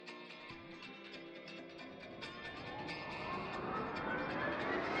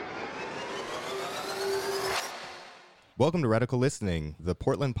Welcome to Radical Listening, the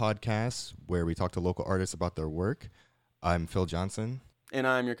Portland podcast where we talk to local artists about their work. I'm Phil Johnson. And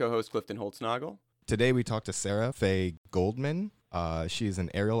I'm your co-host, Clifton Holtznagel. Today we talk to Sarah Faye Goldman. She's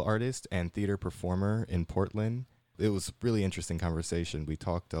an aerial artist and theater performer in Portland. It was a really interesting conversation. We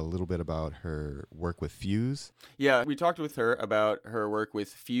talked a little bit about her work with Fuse. Yeah, we talked with her about her work with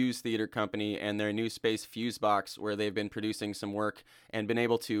Fuse Theater Company and their new space Fusebox, where they've been producing some work and been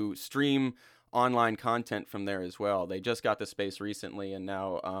able to stream online content from there as well. They just got the space recently, and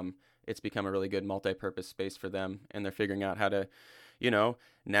now it's become a really good multi-purpose space for them, and they're figuring out how to,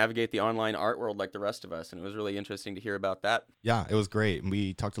 navigate the online art world like the rest of us, and it was really interesting to hear about that. Yeah, it was great. And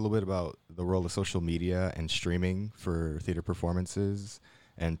we talked a little bit about the role of social media and streaming for theater performances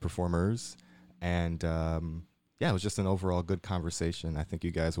and performers, and it was just an overall good conversation. I think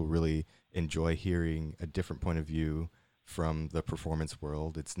you guys will really enjoy hearing a different point of view from the performance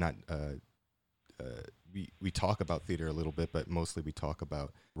world. It's not we talk about theater a little bit, but mostly we talk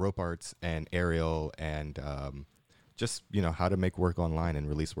about rope arts and aerial and just, how to make work online and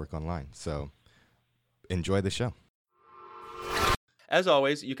release work online. So enjoy the show. As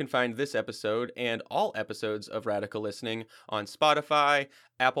always, you can find this episode and all episodes of Radical Listening on Spotify,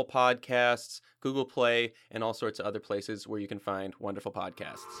 Apple Podcasts, Google Play, and all sorts of other places where you can find wonderful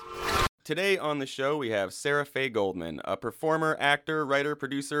podcasts. Today on the show, we have Sarah Faye Goldman, a performer, actor, writer,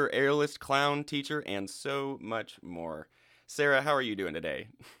 producer, aerialist, clown, teacher, and so much more. Sarah, how are you doing today?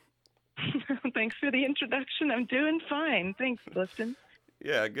 Thanks for the introduction. I'm doing fine. Thanks, Clifton.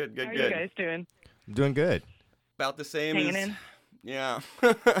 Yeah, good. How are you guys doing? Doing good. About the same Hanging in. Yeah.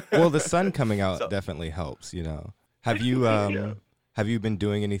 Well, the sun coming out definitely helps, Have you have you been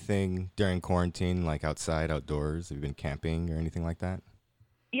doing anything during quarantine, like outside, outdoors? Have you been camping or anything like that?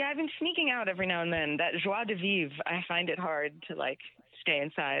 Yeah, I've been sneaking out every now and then. That joie de vivre, I find it hard to stay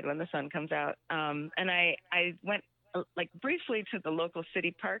inside when the sun comes out. And I went briefly to the local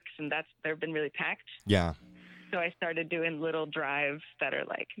city parks, and they've been really packed. Yeah. So I started doing little drives that are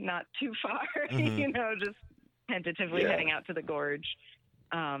not too far, just tentatively heading out to the gorge.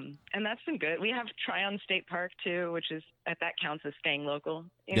 And that's been good. We have Tryon State Park too, which is that counts as staying local.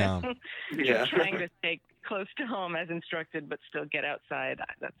 Yeah. Just trying to stay close to home as instructed, but still get outside.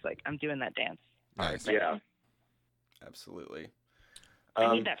 That's I'm doing that dance. Nice. Yeah. Absolutely.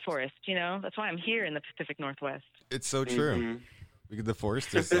 I need that forest, That's why I'm here in the Pacific Northwest. It's so true. Because the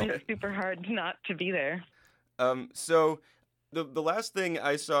forest is It's super hard not to be there. So the last thing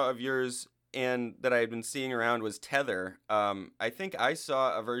I saw of yours and that I had been seeing around was Tether. I think I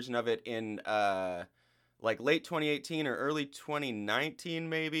saw a version of it in late 2018 or early 2019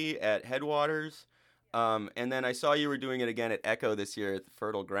 maybe at Headwaters. And then I saw you were doing it again at Echo this year at the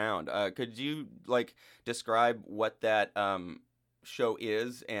Fertile Ground. Could you describe what that show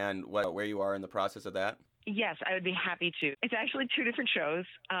is and where you are in the process of that? Yes, I would be happy to. It's actually two different shows.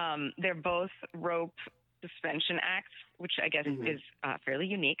 They're both rope suspension acts, which I guess is fairly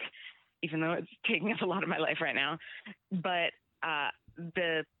unique, even though it's taking up a lot of my life right now. But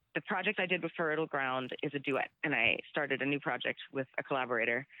the project I did with Fertile Ground is a duet, and I started a new project with a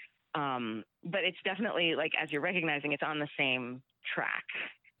collaborator. But it's definitely, as you're recognizing, it's on the same track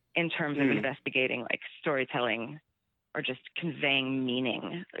in terms of investigating, storytelling or just conveying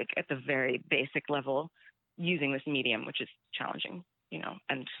meaning, at the very basic level, using this medium, which is challenging,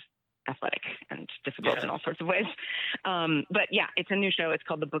 and athletic and difficult in all sorts of ways. But yeah, it's a new show. It's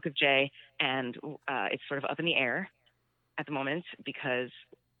called The Book of Jay, and it's sort of up in the air at the moment because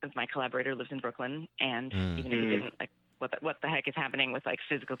my collaborator lives in Brooklyn, and even if he didn't, what the heck is happening with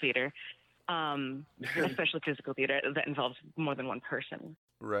physical theater, especially physical theater that involves more than one person.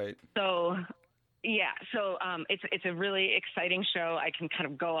 Right. So yeah, it's a really exciting show. I can kind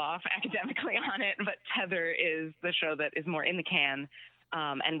of go off academically on it, but Tether is the show that is more in the can.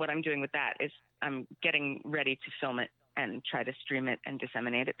 And what I'm doing with that is I'm getting ready to film it and try to stream it and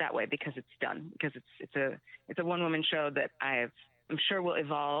disseminate it that way because it's done. Because it's a one-woman show that I'm sure will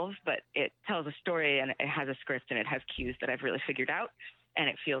evolve, but it tells a story and it has a script and it has cues that I've really figured out, and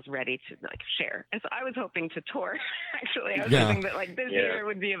it feels ready to share. And so I was hoping to tour. Actually, I was hoping that this year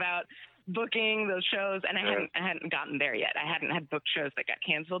would be about booking those shows, and I hadn't gotten there yet. I hadn't had booked shows that got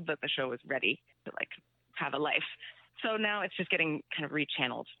canceled, but the show was ready to have a life. So now it's just getting kind of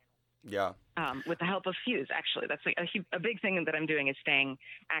rechanneled. Yeah. With the help of Fuse, actually. That's a big thing that I'm doing is staying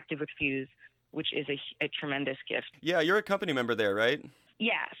active with Fuse, which is a tremendous gift. Yeah, you're a company member there, right?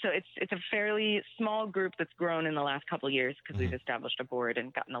 Yeah, so it's a fairly small group that's grown in the last couple of years because we've established a board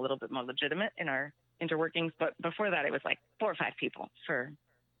and gotten a little bit more legitimate in our interworkings. But before that, it was 4 or 5 people for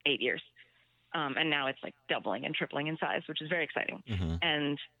 8 years. And now it's doubling and tripling in size, which is very exciting.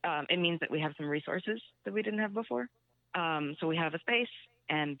 And it means that we have some resources that we didn't have before. So we have a space,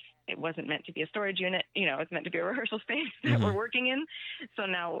 and it wasn't meant to be a storage unit. It's meant to be a rehearsal space that we're working in. So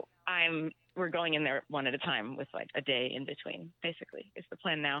now we're going in there one at a time with like a day in between, basically, is the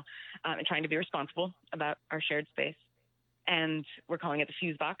plan now, and trying to be responsible about our shared space. And we're calling it the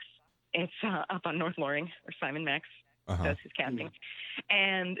Fuse Box. It's up on North Loring, where Simon Max does his casting.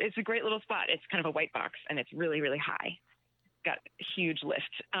 And it's a great little spot. It's kind of a white box, and it's really, really high. Got a huge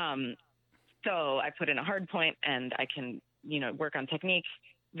lift. So I put in a hard point, and I can, work on technique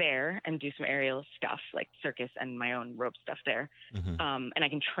there and do some aerial stuff like circus and my own rope stuff there. And I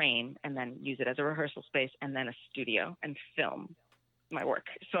can train and then use it as a rehearsal space and then a studio and film my work.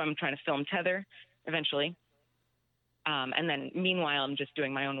 So I'm trying to film Tether eventually. And then meanwhile, I'm just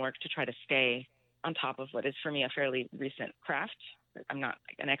doing my own work to try to stay on top of what is for me a fairly recent craft that I'm not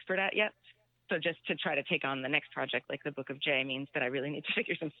an expert at yet. So just to try to take on the next project, like the Book of J, means that I really need to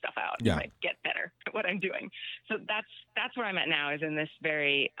figure some stuff out and like get better at what I'm doing. So that's where I'm at now, is in this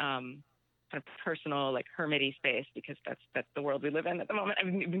very kind of personal, like hermity space, because that's the world we live in at the moment.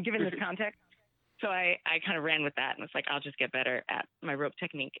 I've been given this context. So I kind of ran with that and was like, I'll just get better at my rope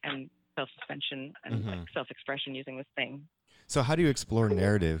technique and self-suspension and like self-expression using this thing. So how do you explore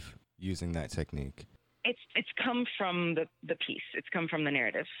narrative using that technique? It's come from the piece. It's come from the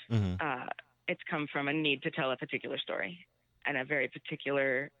narrative. It's come from a need to tell a particular story, and a very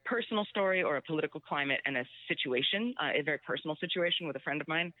particular personal story or a political climate and a situation, a very personal situation with a friend of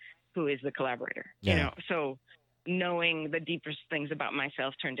mine who is the collaborator. So knowing the deepest things about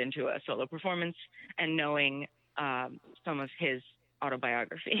myself turned into a solo performance, and knowing some of his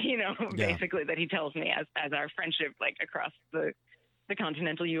autobiography, basically, that he tells me as our friendship, like across the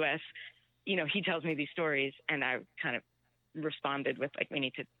continental U.S., he tells me these stories, and I kind of responded with like, we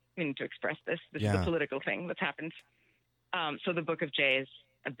need to express this. This is a political thing that's happened. So the Book of J is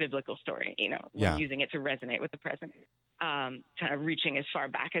a biblical story, we're using it to resonate with the present, kind of reaching as far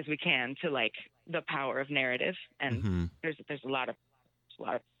back as we can to like the power of narrative. And there's a lot of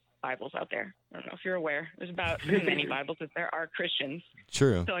Bibles out there. I don't know if you're aware. There's about as many Bibles as there are Christians.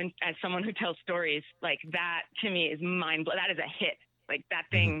 True. So as someone who tells stories, like that to me is mind-blowing. That is a hit. Like that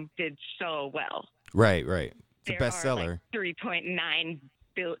thing did so well. Right. It's a bestseller. Like 3.9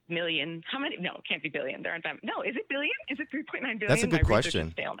 million. How many? No, it can't be billion. There aren't that. No, is it billion? Is it 3.9 billion? That's a good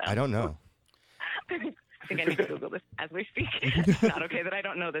question. I don't know. I think I need to Google this as we speak. It's not okay that I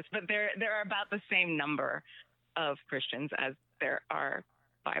don't know this, but there are about the same number of Christians as there are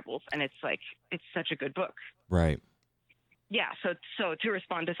Bibles, and it's such a good book. Right. Yeah. So to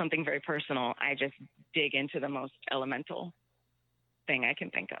respond to something very personal, I just dig into the most elemental thing I can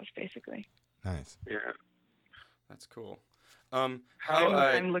think of, basically. Nice. Yeah. That's cool. I'm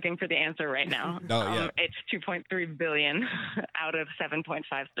looking for the answer right now. It's 2.3 billion out of 7.5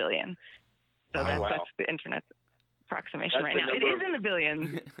 billion. So that's the internet approximation right now. It is in the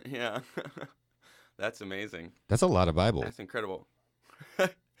billions. Yeah. That's amazing. That's a lot of Bible. That's incredible.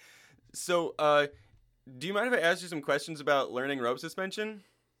 So, do you mind if I ask you some questions about learning rope suspension?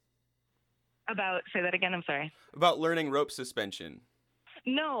 Say that again, I'm sorry. About learning rope suspension.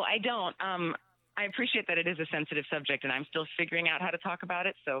 No, I don't. I appreciate that it is a sensitive subject, and I'm still figuring out how to talk about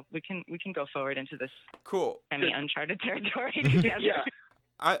it. So we can go forward into this semi-uncharted territory together. Yeah,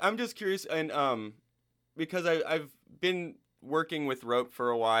 I'm just curious, and because I've been working with rope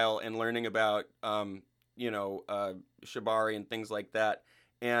for a while and learning about shibari and things like that,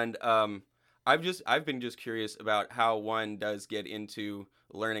 and I've been just curious about how one does get into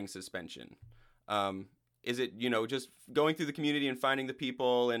learning suspension. Is it just going through the community and finding the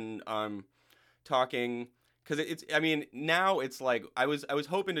people and talking? Because now it's like I was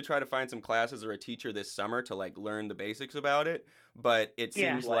hoping to try to find some classes or a teacher this summer to like learn the basics about it, but it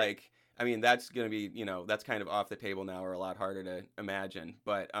seems like that's going to be that's kind of off the table now, or a lot harder to imagine.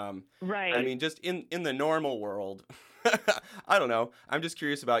 But right. Just in the normal world, I don't know. I'm just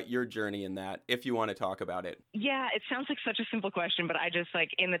curious about your journey in that, if you want to talk about it. Yeah, it sounds like such a simple question, but I just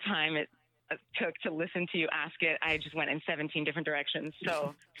in the time it took to listen to you ask it, I just went in 17 different directions.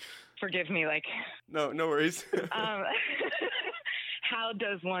 So forgive me. No worries. How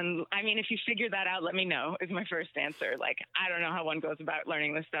does one, if you figure that out, let me know, is my first answer. I don't know how one goes about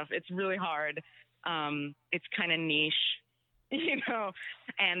learning this stuff. It's really hard. It's kind of niche,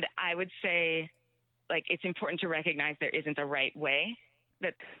 and I would say it's important to recognize there isn't a right way,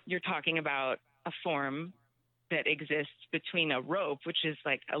 that you're talking about a form that exists between a rope, which is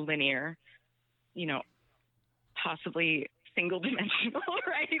a linear, possibly single-dimensional,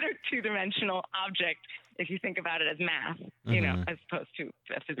 right, or two-dimensional object, if you think about it as math, as opposed to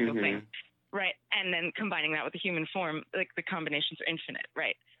a physical thing, right? And then combining that with the human form, the combinations are infinite,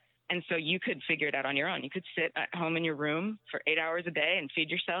 right? And so you could figure it out on your own. You could sit at home in your room for 8 hours a day and feed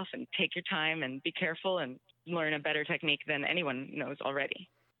yourself and take your time and be careful and learn a better technique than anyone knows already.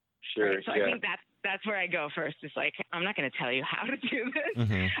 Sure. Right? So I think that's where I go first. It's like, I'm not going to tell you how to do this.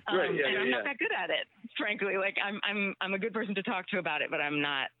 Mm-hmm. And I'm not that good at it, frankly. Like I'm a good person to talk to about it, but I'm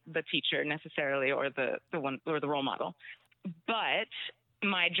not the teacher necessarily or the one or the role model. But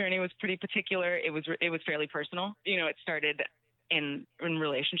my journey was pretty particular. It was fairly personal. You know, it started in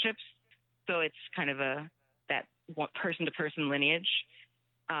relationships. So it's kind of that person to person lineage.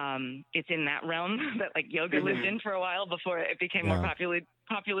 It's in that realm that like yoga lived in for a while before it became more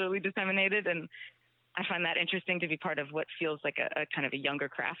popularly disseminated. And I find that interesting to be part of what feels like a kind of a younger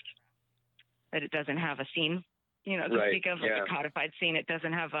craft, that it doesn't have a scene, you know, to speak of, like a codified scene. It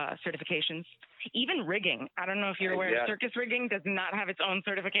doesn't have certifications. Even rigging. I don't know if you're aware, circus rigging does not have its own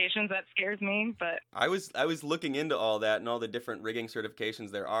certifications. That scares me, but I was looking into all that and all the different rigging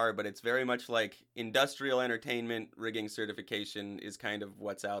certifications there are, but it's very much like industrial entertainment rigging certification is kind of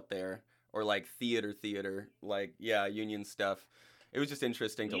what's out there, or like theater, like union stuff. It was just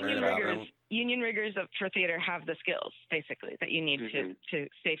interesting to learn about. Union riggers for theater have the skills, basically, that you need to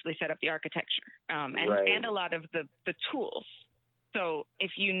safely set up the architecture, and a lot of the tools. So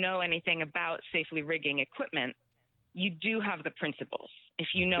if you know anything about safely rigging equipment, you do have the principles. If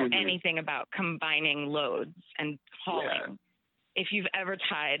you know anything about combining loads and hauling, if you've ever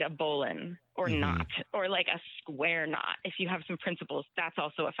tied a bowline or knot, or like a square knot, if you have some principles, that's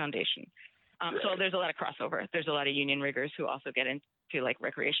also a foundation. So there's a lot of crossover. There's a lot of union riggers who also get into like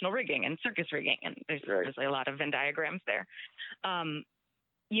recreational rigging and circus rigging, and there's a lot of Venn diagrams there.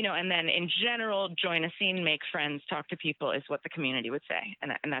 You know, and then in general, join a scene, make friends, talk to people is what the community would say.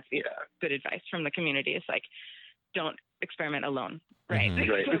 And that's the good advice from the community. It's like, don't experiment alone, right?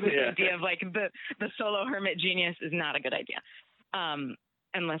 So the idea of like the solo hermit genius is not a good idea.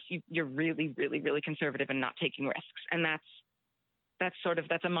 Unless you're really, really, really conservative and not taking risks. And that's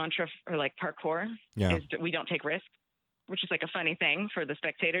a mantra for like parkour, is that we don't take risks, which is like a funny thing for the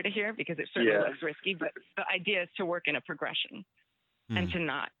spectator to hear because it certainly looks risky, but the idea is to work in a progression. And to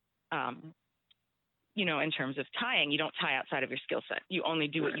not, you know, in terms of tying, you don't tie outside of your skill set. You only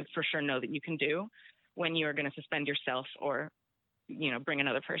do what you for sure know that you can do when you are going to suspend yourself or, you know, bring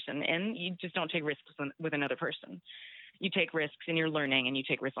another person in. You just don't take risks with another person. You take risks in your learning, and you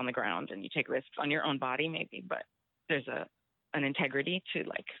take risks on the ground, and you take risks on your own body maybe, but there's an integrity to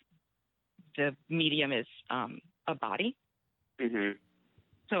like the medium is a body.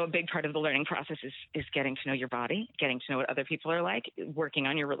 So a big part of the learning process is getting to know your body, getting to know what other people are like, working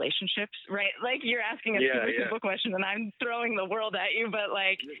on your relationships, right? Like you're asking a super simple question and I'm throwing the world at you, but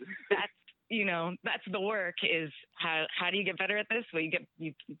like that's the work is how do you get better at this? Well,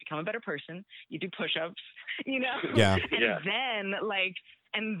 you become a better person. You do push-ups, you know?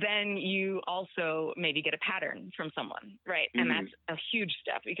 And then you also maybe get a pattern from someone, right? And that's a huge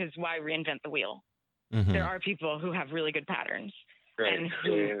step because why reinvent the wheel? There are people who have really good patterns. And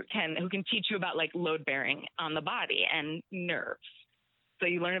who can teach you about like load bearing on the body and nerves. So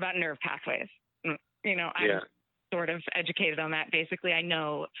you learn about nerve pathways. You know, I'm sort of educated on that. Basically, I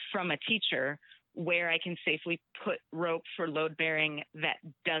know from a teacher where I can safely put rope for load bearing that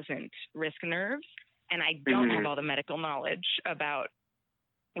doesn't risk nerves. And I don't have all the medical knowledge about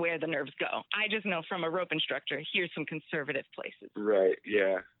where the nerves go. I just know from a rope instructor, here's some conservative places. Right.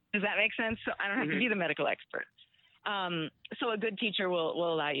 Yeah. Does that make sense? So I don't have to be the medical expert. So a good teacher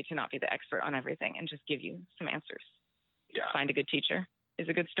will allow you to not be the expert on everything and just give you some answers. Find a good teacher is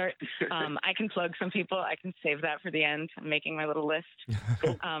a good start. I can plug some people. I can save that for the end. I'm making my little list.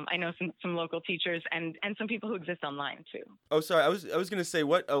 I know some local teachers and some people who exist online too. Oh, sorry. I was going to say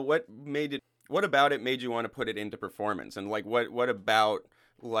what about it made you want to put it into performance, and like what about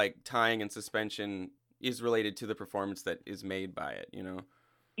like tying and suspension is related to the performance that is made by it, you know?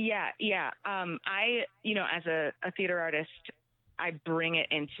 Yeah. I, you know, as a theater artist, I bring it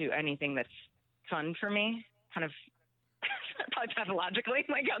into anything that's fun for me, kind of probably pathologically.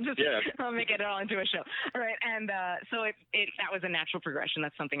 Like I'll make it all into a show. All right. And so that was a natural progression.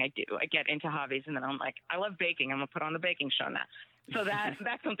 That's something I do. I get into hobbies and then I'm like, I love baking. I'm gonna put on the baking show now. So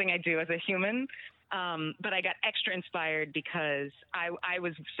that's something I do as a human. But I got extra inspired because I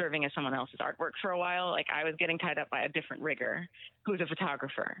was serving as someone else's artwork for a while. Like I was getting tied up by a different rigger who's a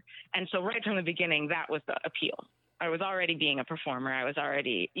photographer. And so right from the beginning, that was the appeal. I was already being a performer. I was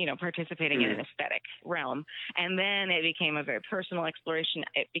already, you know, participating in an aesthetic realm. And then it became a very personal exploration.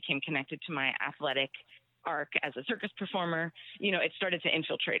 It became connected to my athletic arc as a circus performer. You know, it started to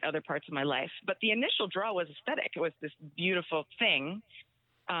infiltrate other parts of my life. But the initial draw was aesthetic. It was this beautiful thing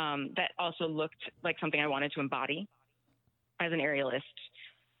that also looked like something I wanted to embody as an aerialist.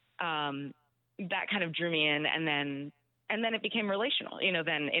 that kind of drew me in, and then it became relational.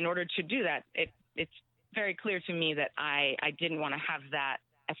 Then in order to do that, it's very clear to me that I didn't want to have that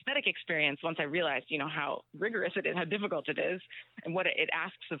aesthetic experience once I realized, how rigorous it is, how difficult it is, and what it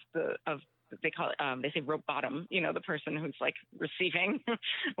asks of they call it, they say rope bottom, the person who's like receiving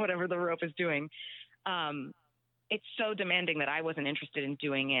whatever the rope is doing. It's so demanding that I wasn't interested in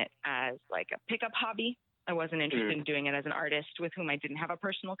doing it as like a pickup hobby. I wasn't interested in doing it as an artist with whom I didn't have a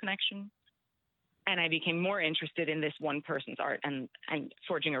personal connection. And I became more interested in this one person's art and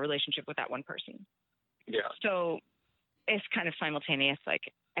forging a relationship with that one person. Yeah. So it's kind of simultaneous,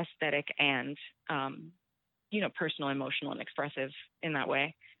 like aesthetic and, personal, emotional, and expressive in that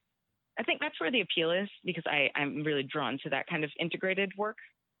way. I think that's where the appeal is, because I'm really drawn to that kind of integrated work.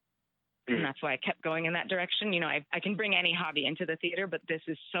 And that's why I kept going in that direction. I can bring any hobby into the theater, but this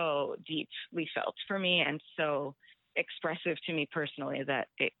is so deeply felt for me and so expressive to me personally that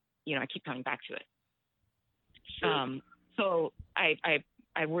I keep coming back to it. Sure. So I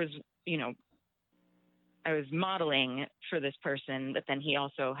was, I was modeling for this person, but then he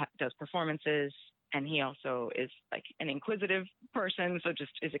also does performances, and he also is like an inquisitive person. So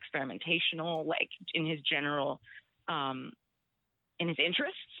just is experimentational, like in his general, in his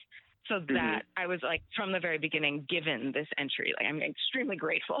interests. So that I was like, from the very beginning, given this entry, like I'm extremely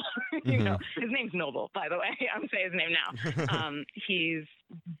grateful. His name's Noble, by the way. I'm saying his name now. He's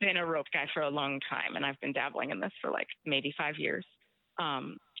been a rope guy for a long time, and I've been dabbling in this for like maybe 5 years.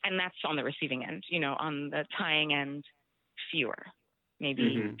 And that's on the receiving end. On the tying end, fewer,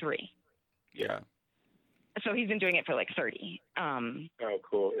 maybe 3. Yeah. So he's been doing it for like 30. Oh,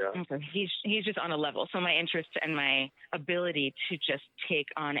 cool. Yeah. So he's just on a level. So my interest and my ability to just take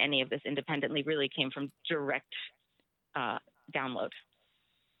on any of this independently really came from direct download.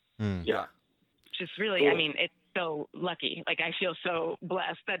 Yeah. Just really, cool. I mean, it's so lucky. Like I feel so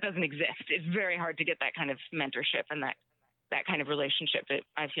blessed. That doesn't exist. It's very hard to get that kind of mentorship and that kind of relationship.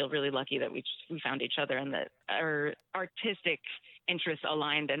 I feel really lucky that we found each other, and that our artistic interests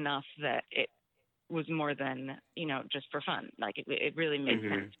aligned enough that it was more than, just for fun. Like it really made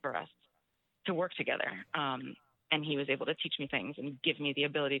sense for us to work together. And he was able to teach me things and give me the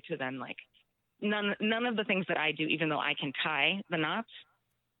ability to then like, none of the things that I do, even though I can tie the knots,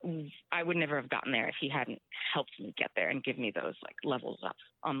 I would never have gotten there if he hadn't helped me get there and give me those like levels up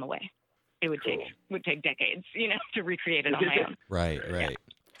on the way. It would take decades, to recreate it on my own. Right. Yeah.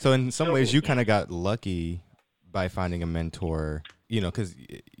 So in some ways you kind of got lucky by finding a mentor, because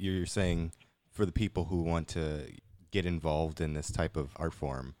you're saying, for the people who want to get involved in this type of art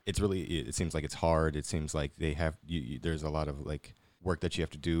form, it seems like it's hard. It seems like there's a lot of like work that you have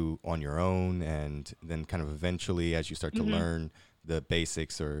to do on your own, and then kind of eventually as you start to learn the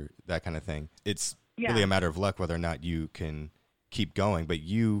basics or that kind of thing, it's really a matter of luck whether or not you can keep going. But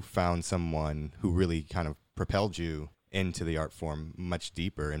you found someone who really kind of propelled you into the art form much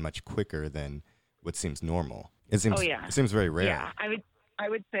deeper and much quicker than what seems normal. It seems very rare. Yeah, I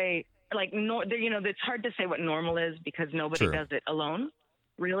would say, like, it's hard to say what normal is because nobody does it alone,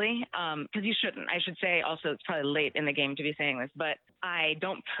 really. Because you shouldn't. I should say also, it's probably late in the game to be saying this, but I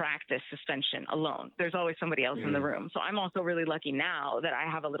don't practice suspension alone. There's always somebody else in the room. So I'm also really lucky now that I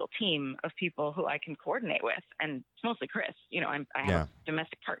have a little team of people who I can coordinate with, and it's mostly Chris. I have a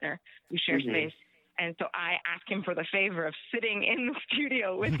domestic partner. We share space. And so I ask him for the favor of sitting in the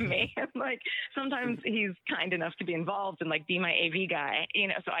studio with me. And like, sometimes he's kind enough to be involved and like be my AV guy,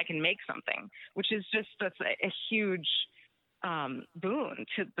 so I can make something, which is that's a huge boon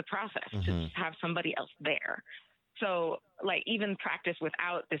to the process to have somebody else there. So like even practice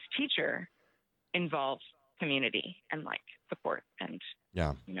without this teacher involves community and like support, and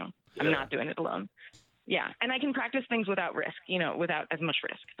I'm not doing it alone. Yeah. And I can practice things without risk, without as much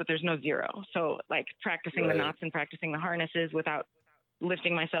risk, but there's no zero. So like practicing the knots and practicing the harnesses without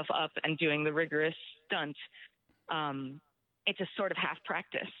lifting myself up and doing the rigorous stunt. It's a sort of half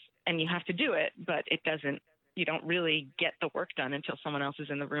practice, and you have to do it, but you don't really get the work done until someone else is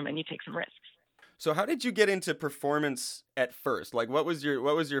in the room and you take some risks. So how did you get into performance at first? Like what was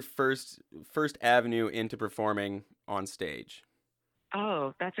your first avenue into performing on stage?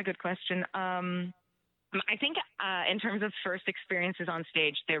 Oh, that's a good question. I think in terms of first experiences on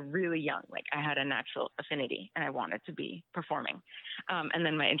stage, they're really young. Like I had a natural affinity and I wanted to be performing. And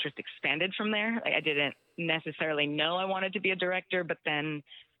then my interest expanded from there. Like I didn't necessarily know I wanted to be a director, but then,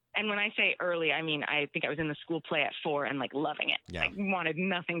 and when I say early, I mean, I think I was in the school play at 4 and like loving it. Yeah. Like wanted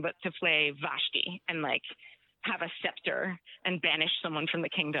nothing but to play Vashti and like have a scepter and banish someone from the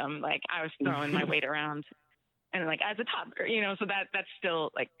kingdom. Like I was throwing my weight around, and like as a toddler, so that's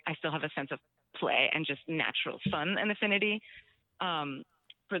still like, I still have a sense of play and just natural fun and affinity.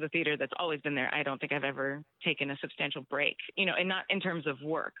 for the theater that's always been there. I don't think I've ever taken a substantial break, and not in terms of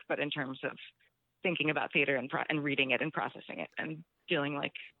work, but in terms of thinking about theater and reading it and processing it and feeling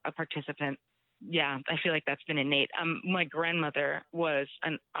like a participant. Yeah, I feel like that's been innate. My grandmother was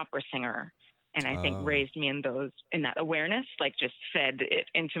an opera singer, and I think raised me in that awareness, like just fed it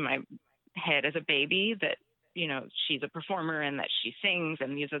into my head as a baby that, she's a performer and that she sings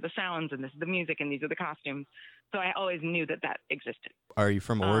and these are the sounds and this is the music and these are the costumes. So I always knew that that Are you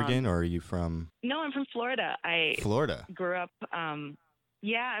from Oregon or are you from? No, I'm from Florida. Florida. Grew up, I'm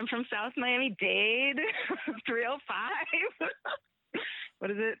from South Miami-Dade, 305.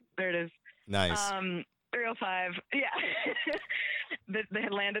 What is it? There it is. Nice. 305. Yeah. The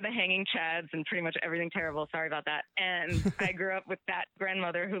land of the hanging chads and pretty much everything terrible. Sorry about that. And I grew up with that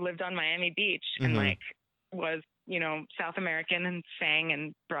grandmother who lived on Miami Beach and was, South American and sang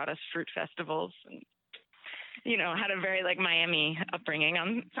and brought us fruit festivals and, had a very Miami upbringing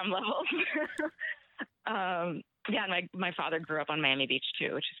on some levels. Yeah, my father grew up on Miami Beach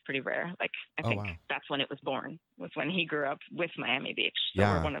too, which is pretty rare. I think that's when it was born, was when he grew up with Miami Beach. So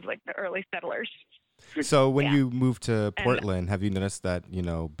we're one of the early settlers. So when you moved to Portland, have you noticed that,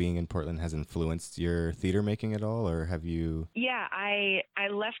 being in Portland has influenced your theater making at all, or have you? Yeah, I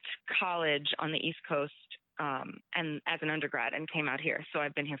left college on the East Coast and as an undergrad and came out here. So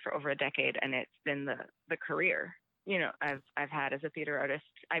I've been here for over a decade, and it's been the career I've had as a theater artist.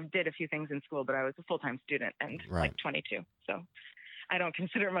 I did a few things in school, but I was a full-time student and 22. So I don't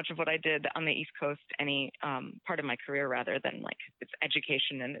consider much of what I did on the East Coast any part of my career, rather than it's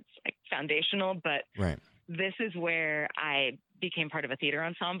education and it's foundational. But this is where I became part of a theater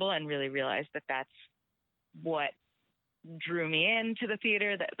ensemble and really realized that that's what drew me into the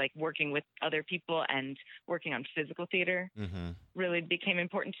theater, that working with other people and working on physical theater really became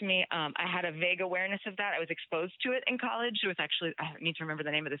important to me. I had a vague awareness of that. I was exposed to it in college. It was actually, I need to remember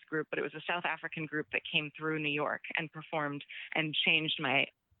the name of this group, but it was a South African group that came through New York and performed and changed my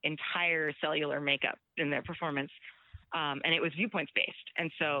entire cellular makeup in their performance. And it was viewpoints based.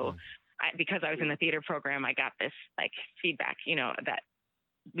 And so because I was in the theater program, I got this feedback, that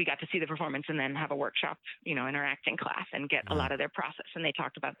we got to see the performance and then have a workshop, in our acting class and get a lot of their process. And they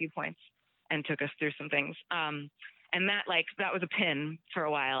talked about viewpoints and took us through some things. And that was a pin for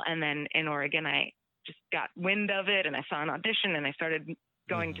a while. And then in Oregon, I just got wind of it and I saw an audition and I started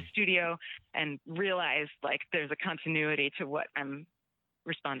going to studio and realized there's a continuity to what I'm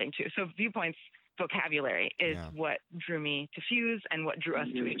responding to. So viewpoints vocabulary is what drew me to Fuse and what drew us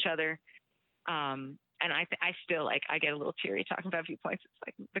to each other. And I still I get a little teary talking about viewpoints.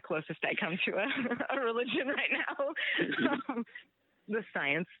 It's the closest I come to a religion right now. The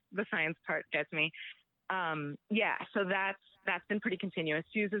science part gets me. So that's been pretty continuous.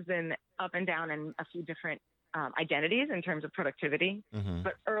 Fuse has been up and down in a few different identities in terms of productivity.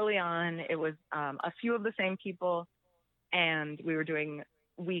 But early on, it was a few of the same people, and we were doing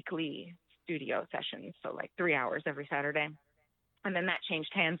weekly studio sessions, so 3 hours every Saturday. And then that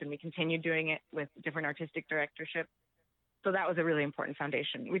changed hands and we continued doing it with different artistic directorship. So that was a really important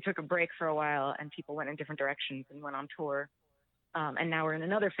foundation. We took a break for a while and people went in different directions and went on tour. And now we're in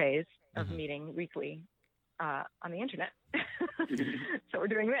another phase of meeting weekly on the internet. So we're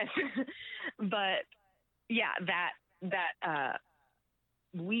doing this. But yeah, that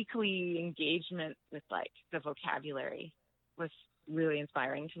weekly engagement with the vocabulary was really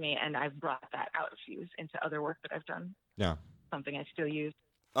inspiring to me. And I've brought that out of Fuse into other work that I've done. Yeah. Something I still use.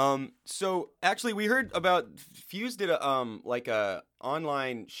 So actually we heard about Fuse did a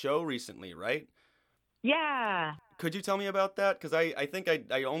online show recently, right? Yeah. Could you tell me about that? Because I think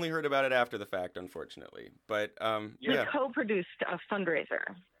I only heard about it after the fact, unfortunately. But we co-produced a fundraiser.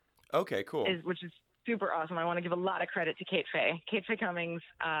 Okay, cool. Which is super awesome. I want to give a lot of credit to Kate Faye. Kate Faye Cummings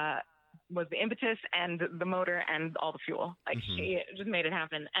was the impetus and the motor and all the fuel. She just made it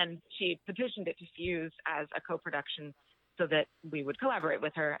happen. And she petitioned it to Fuse as a co-production so that we would collaborate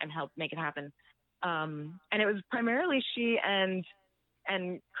with her and help make it happen. And it was primarily she and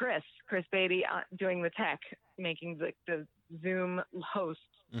Chris Beatty doing the tech, making the Zoom host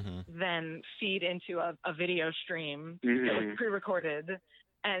then feed into a video stream that was pre-recorded,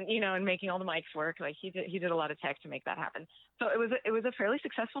 and and making all the mics work. He did a lot of tech to make that happen. So it was a fairly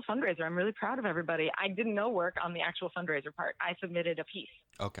successful fundraiser. I'm really proud of everybody. I did no work on the actual fundraiser part. I submitted a piece.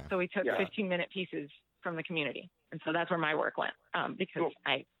 Okay. So we took 15-minute pieces from the community, and so that's where my work went because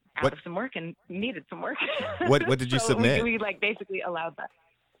I out of some work and needed some work. What did you submit? We basically allowed that.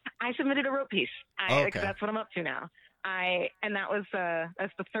 I submitted a rope piece. That's what I'm up to now. And that was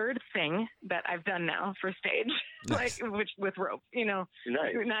that's the third thing that I've done now for stage, Nice. which with rope. Nice.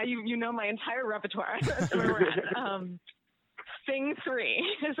 Now you know my entire repertoire. That's where we're at. thing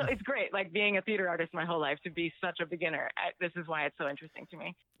 3. So it's great, like being a theater artist my whole life, to be such a beginner. This is why it's so interesting to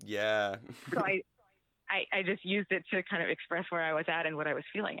me. Yeah. So I just used it to kind of express where I was at and what I was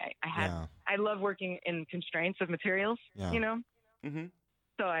feeling. I love working in constraints of materials, you know? Mm-hmm.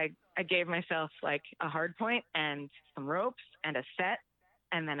 So I gave myself like a hard point and some ropes and a set.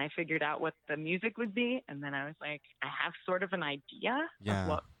 And then I figured out what the music would be. And then I was like, I have sort of an idea of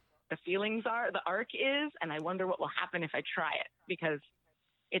what the feelings are, the arc is. And I wonder what will happen if I try it, because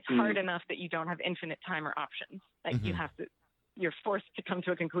it's hard enough that you don't have infinite time or options. Like you're forced to come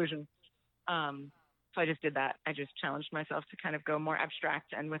to a conclusion. So I just did that. I just challenged myself to kind of go more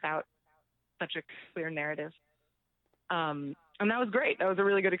abstract and without such a clear narrative. And that was great. That was a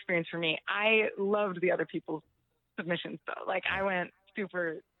really good experience for me. I loved the other people's submissions though. Like I went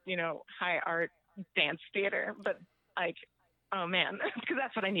super, high art dance theater, but like, oh man, because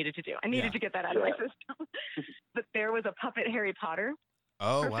that's what I needed to do. I needed to get that out of my system. But there was a puppet Harry Potter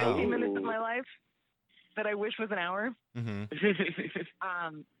for 15 minutes of my life that I wish was an hour.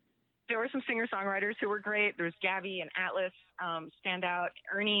 There were some singer-songwriters who were great. There was Gabby and Atlas stand out.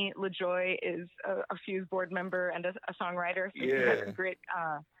 Ernie LaJoy is a Fuse board member and a songwriter. So he had some great,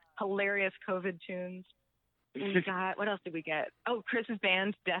 hilarious COVID tunes. We got, what else did we get? Oh, Chris's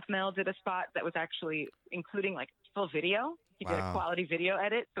band, Death Knell, did a spot that was actually including like full video. He did a quality video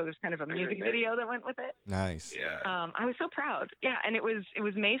edit, so there's kind of a music video that went with it. Nice. Yeah. I was so proud. Yeah, and it was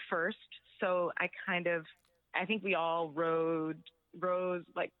May 1st, so I think we all rose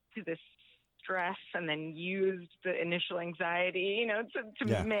like to this stress and then used the initial anxiety,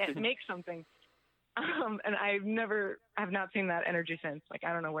 to make something. And I've not seen that energy since. Like,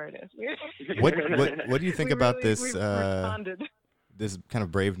 I don't know where it is. What do you think about this responded. This kind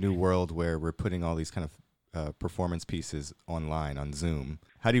of brave new world where we're putting all these kind of performance pieces online on Zoom?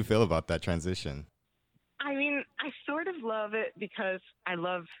 How do you feel about that transition? I mean, I sort of love it because I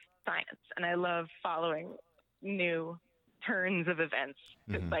love science and I love following new turns of events,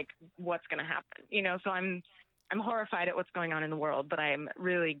 like what's going to happen, so I'm horrified at what's going on in the world, but I'm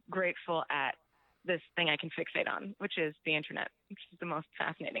really grateful at this thing I can fixate on, which is the internet, which is the most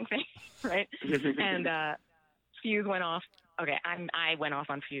fascinating thing, right? And Fuse went off. Okay, I went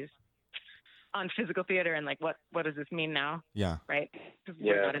off on Fuse on physical theater, and like, what does this mean now? Yeah, right. Because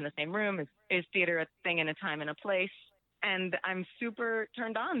we're not in the same room. Is theater a thing in a time and a place? And I'm super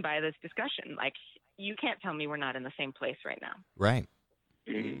turned on by this discussion. Like, you can't tell me we're not in the same place right now. Right.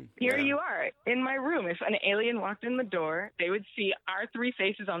 Here you are in my room. If an alien walked in the door, they would see our 3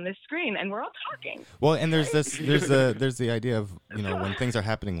 faces on this screen, and we're all talking. Well, and there's the idea of, when things are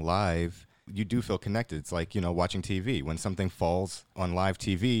happening live, you do feel connected. It's like, watching TV. When something falls on live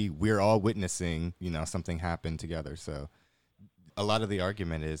TV, we're all witnessing, something happen together. So a lot of the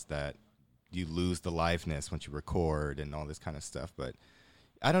argument is that you lose the liveness once you record and all this kind of stuff. But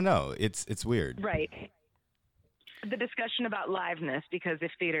I don't know. It's weird. Right. The discussion about liveness, because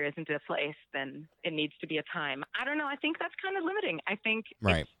if theater isn't a place, then it needs to be a time. I don't know. I think that's kind of limiting. I think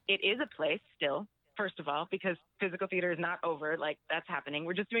it is a place still, first of all, because physical theater is not over. Like, that's happening.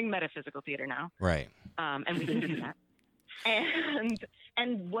 We're just doing metaphysical theater now. Right. And we can do that.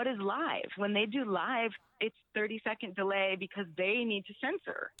 And what is live? When they do live, it's 30-second delay because they need to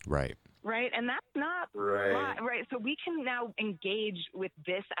censor. Right. Right. And that's not live. Right. So we can now engage with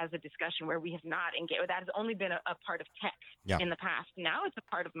this as a discussion where we have not engaged. That has only been a part of tech in the past. Now it's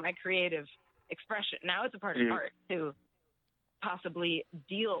a part of my creative expression. Now it's a part of art to possibly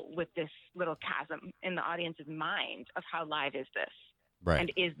deal with this little chasm in the audience's mind of how live is this? Right.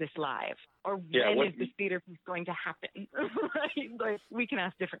 And is this live? Or when is this theater piece going to happen? Right? Like, we can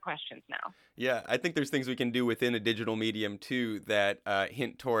ask different questions now. Yeah, I think there's things we can do within a digital medium, too, that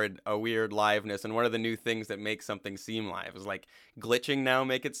hint toward a weird liveness. And one of the new things that makes something seem live is, like, glitching now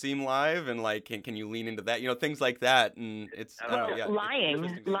make it seem live. And, like, can you lean into that? Things like that. And it's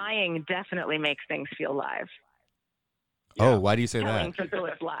lying definitely makes things feel live. Oh, why do you say Telling that? people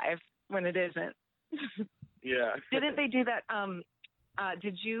it's live when it isn't. Yeah. Didn't they do that?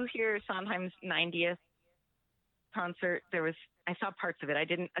 Did you hear Sondheim's 90th concert? I saw parts of it. I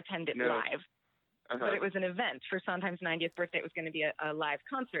didn't attend it live, but it was an event for Sondheim's 90th birthday. It was going to be a live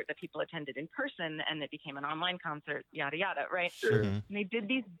concert that people attended in person, and it became an online concert, yada, yada, right? Sure. And they did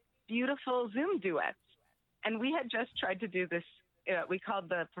these beautiful Zoom duets. And we had just tried to do this. We called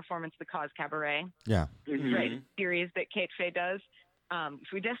the performance the Cause Cabaret. Yeah. Right, series that Kate Faye does. So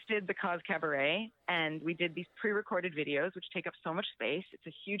we just did the Cause Cabaret, and we did these pre-recorded videos, which take up so much space. It's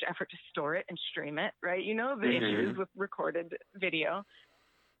a huge effort to store it and stream it, right? The issues with recorded video.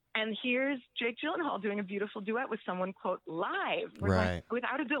 And here's Jake Gyllenhaal doing a beautiful duet with someone, quote, live. We're Right. like,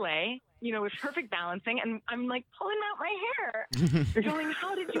 without a delay, with perfect balancing. And I'm like pulling out my hair, going,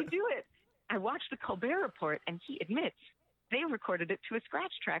 how did you do it? I watched the Colbert Report, and he admits they recorded it to a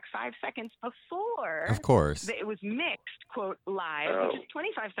scratch track 5 seconds before. Of course. It was mixed, quote, live, which is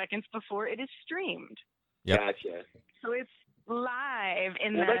 25 seconds before it is streamed. Yep. Gotcha. So it's live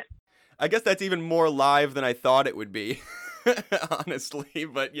in Well, that. I guess that's even more live than I thought it would be, honestly.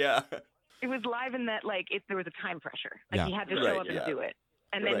 But yeah. It was live in that, like, there was a time pressure. Like, Yeah. he had to Right, show up yeah. and do it.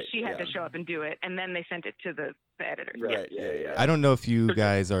 And then Right, she had yeah. to show up and do it. And then they sent it to the editors. Right. Yeah. I don't know if you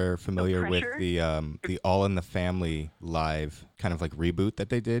guys are familiar with pressure? the All in the Family live kind of like reboot that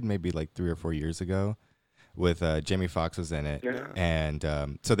they did maybe like 3 or 4 years ago with Jamie Foxx was in it. Yeah. And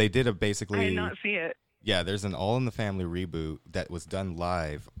so they did a I basically did not see it. yeah, there's an All in the Family reboot that was done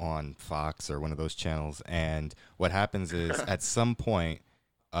live on Fox or one of those channels. And what happens is at some point,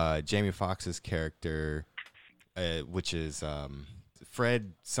 Jamie Foxx's character, which is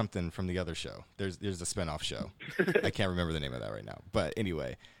Fred something from the other show. There's a spinoff show. I can't remember the name of that right now. But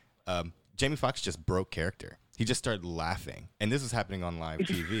anyway, Jamie Foxx just broke character. He just started laughing. And this was happening on live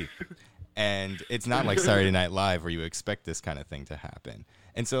TV. And it's not like Saturday Night Live where you expect this kind of thing to happen.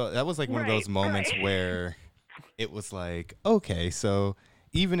 And so that was like one of those moments where it was like, okay, so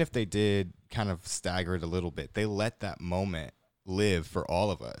even if they did kind of stagger it a little bit, they let that moment live for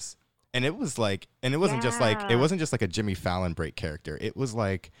all of us. And it was like, and it wasn't just like a Jimmy Fallon break character. It was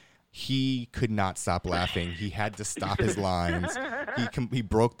like he could not stop laughing. He had to stop his lines. He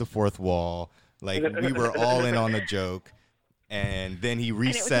broke the fourth wall. Like we were all in on the joke. And then he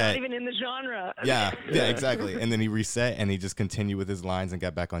reset. And it was not even in the genre. Yeah, exactly. And then he reset and he just continued with his lines and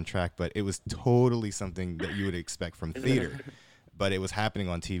got back on track. But it was totally something that you would expect from theater. But it was happening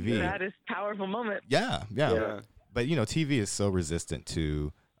on TV. That is a powerful moment. Yeah. But, TV is so resistant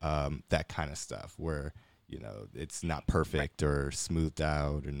to that kind of stuff where, it's not perfect or smoothed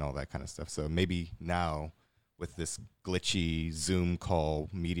out and all that kind of stuff. So maybe now with this glitchy Zoom call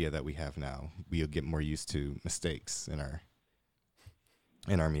media that we have now, we'll get more used to mistakes in our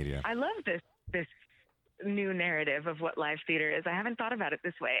media. I love this new narrative of what live theater is. I haven't thought about it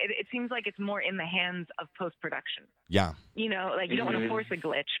this way. It seems like it's more in the hands of post-production. Yeah. You don't want to force a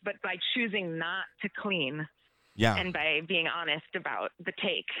glitch, but by choosing not to clean and by being honest about the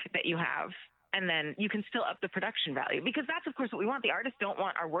take that you have, and then you can still up the production value, because that's, of course, what we want. The artists don't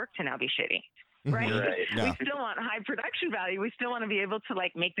want our work to now be shitty. Right? Right. We still want high production value. We still want to be able to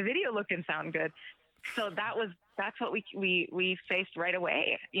make the video look and sound good. So that's what we faced right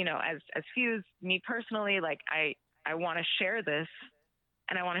away. As Fuse, me personally, I want to share this,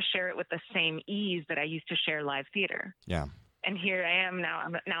 and I want to share it with the same ease that I used to share live theater. Yeah. And here I am now.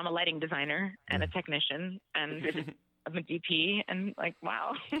 I'm a lighting designer and a technician, and I'm a DP, and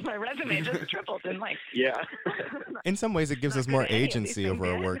wow, my resume just tripled in Yeah. In some ways, it gives us more good at any of these agency over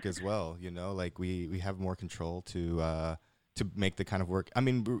things, our yeah. work as well. We have more control to make the kind of work. I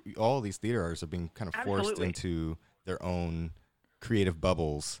mean, all these theater artists are being kind of forced Absolutely. into their own creative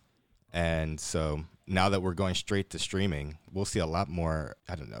bubbles. And so now that we're going straight to streaming, we'll see a lot more,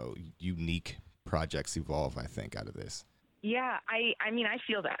 unique projects evolve, I think, out of this. Yeah, I mean, I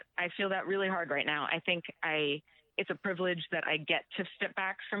feel that. I feel that really hard right now. I think it's a privilege that I get to step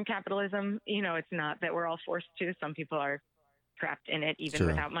back from capitalism. It's not that we're all forced to. Some people are trapped in it even Sure.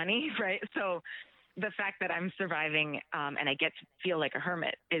 without money, right? So the fact that I'm surviving and I get to feel like a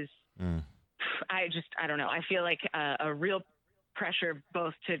hermit is, I don't know. I feel like a real pressure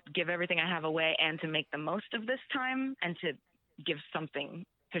both to give everything I have away and to make the most of this time and to give something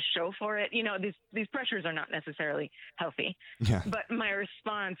to show for it. These pressures are not necessarily healthy, Yeah. but my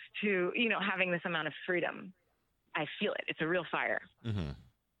response to, having this amount of freedom, I feel it. It's a real fire. Mm-hmm.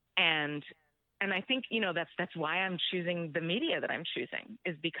 And I think, that's why I'm choosing the media that I'm choosing,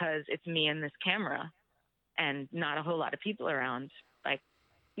 is because it's me and this camera and not a whole lot of people around.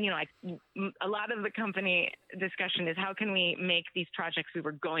 A lot of the company discussion is how can we make these projects we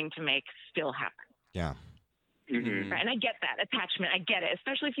were going to make still happen? Yeah. Mm-hmm. Right? And I get that attachment. I get it,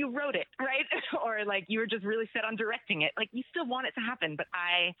 especially if you wrote it, right? Or you were just really set on directing it. You still want it to happen. But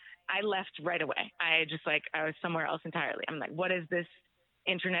I left right away. I was somewhere else entirely. I'm like, what is this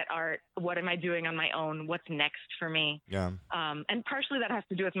internet art? What am I doing on my own? What's next for me? Yeah. And partially that has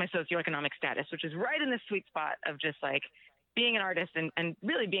to do with my socioeconomic status, which is right in the sweet spot of just being an artist and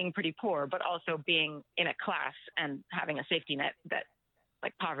really being pretty poor, but also being in a class and having a safety net that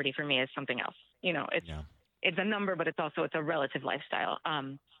poverty for me is something else. It's a number, but it's a relative lifestyle.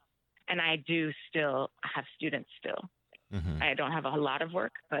 And I do still have students still. Mm-hmm. I don't have a lot of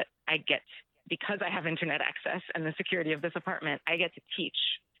work, but because I have internet access and the security of this apartment, I get to teach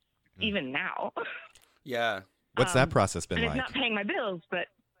even now. Yeah. What's that process been and like? It's not paying my bills, but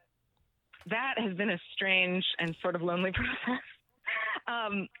that has been a strange and sort of lonely process.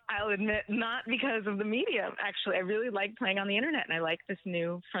 I'll admit, not because of the medium. Actually, I really like playing on the internet, and I like this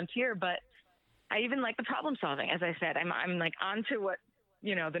new frontier. But I even like the problem solving. As I said, I'm like onto what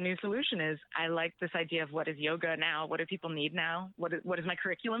the new solution is. I like this idea of what is yoga now? What do people need now? What is my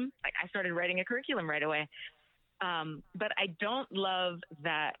curriculum? Like, I started writing a curriculum right away. But I don't love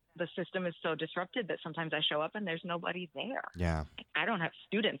that the system is so disrupted that sometimes I show up and there's nobody there. Yeah. I don't have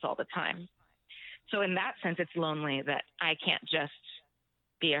students all the time. So in that sense, it's lonely that I can't just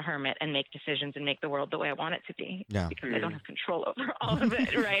be a hermit and make decisions and make the world the way I want it to be. Yeah. Because I don't have control over all of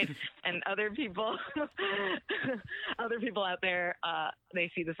it, right? And other people out there,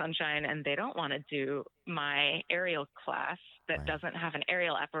 they see the sunshine and they don't want to do my aerial class that doesn't have an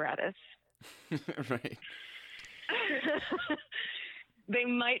aerial apparatus. Right. They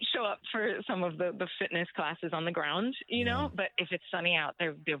might show up for some of the fitness classes on the ground, but if it's sunny out, they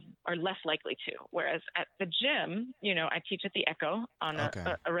are less likely to. Whereas at the gym, I teach at the Echo on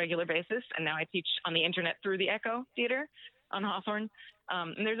a regular basis, and now I teach on the internet through the Echo Theater on Hawthorne.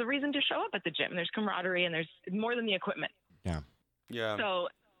 And there's a reason to show up at the gym. There's camaraderie, and there's more than the equipment. Yeah. Yeah. So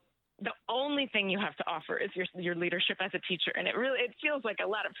the only thing you have to offer is your leadership as a teacher. And it feels like a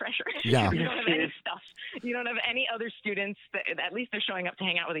lot of pressure. Yeah. You don't have any stuff. You don't have any other students that at least they're showing up to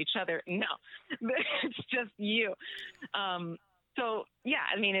hang out with each other. No, it's just you. So yeah,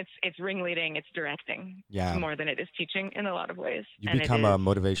 I mean, it's ringleading, it's directing more than it is teaching in a lot of ways. You become a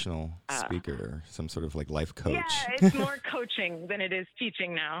motivational speaker, some sort of like life coach. Yeah, it's more coaching than it is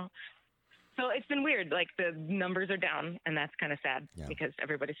teaching now. So it's been weird. Like, the numbers are down, and that's kind of sad because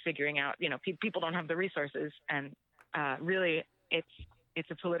everybody's figuring out, people don't have the resources. And really,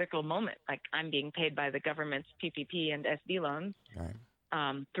 it's a political moment. Like, I'm being paid by the government's PPP and SD loans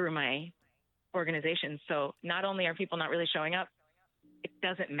through my organization. So not only are people not really showing up, it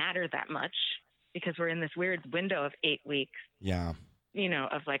doesn't matter that much because we're in this weird window of 8 weeks. Yeah.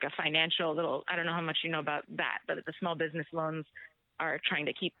 Of like a financial little, I don't know how much you know about that, but the small business loans are trying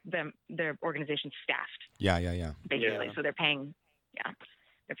to keep their organization staffed. Yeah. Basically. Yeah. So they're paying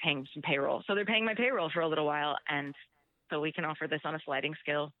some payroll. So they're paying my payroll for a little while. And so we can offer this on a sliding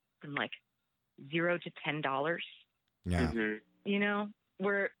scale from like $0 to $10. Yeah. Mm-hmm.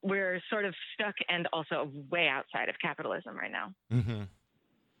 We're sort of stuck and also way outside of capitalism right now. Mm-hmm.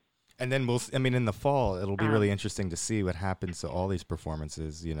 And then in the fall, it'll be really interesting to see what happens to all these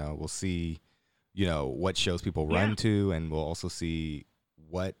performances. We'll see, what shows people run to, and we'll also see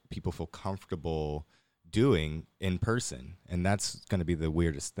what people feel comfortable doing in person. And that's going to be the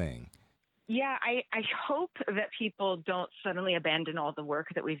weirdest thing. Yeah, I hope that people don't suddenly abandon all the work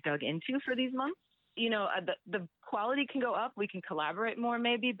that we've dug into for these months. The quality can go up. We can collaborate more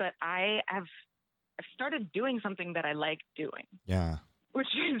maybe, but I've started doing something that I like doing. Yeah. Which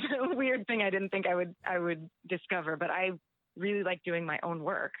is a weird thing I didn't think I would discover, but I really like doing my own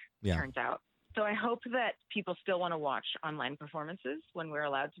work, turns out. So I hope that people still want to watch online performances when we're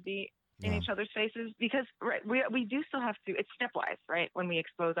allowed to be in each other's faces, because we do still have to, it's stepwise, right? When we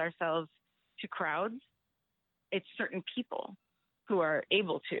expose ourselves to crowds, it's certain people who are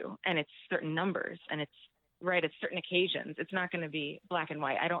able to, and it's certain numbers, and it's certain occasions. It's not going to be black and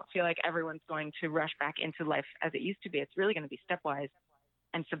white. I don't feel like everyone's going to rush back into life as it used to be. It's really going to be stepwise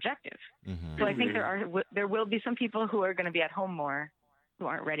and subjective. Mm-hmm. So I think there will be some people who are going to be at home more, who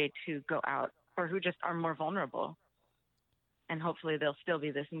aren't ready to go out, or who just are more vulnerable. And hopefully there'll still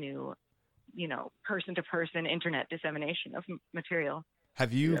be this new, person-to-person internet dissemination of material.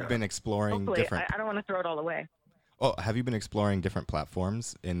 Have you been exploring different... I don't want to throw it all away. Oh, have you been exploring different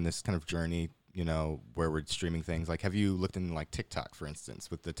platforms in this kind of journey, where we're streaming things? Like, have you looked in, like, TikTok, for instance,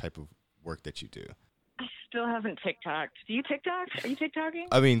 with the type of work that you do? I still haven't TikToked. Do you TikTok? Are you TikToking?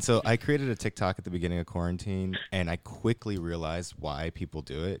 I mean, so I created a TikTok at the beginning of quarantine, and I quickly realized why people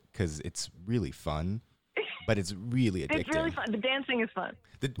do it, because it's really fun, but it's really addicting. It's really fun. The dancing is fun.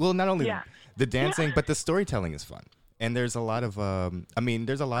 Not only the dancing, but the storytelling is fun. And there's a lot of, of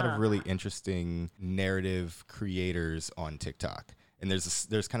really interesting narrative creators on TikTok. And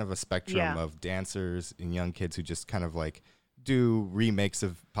there's kind of a spectrum of dancers and young kids who just kind of like do remakes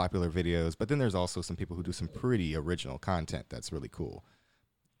of popular videos. But then there's also some people who do some pretty original content that's really cool.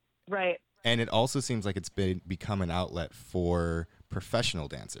 Right. And it also seems like it's become an outlet for professional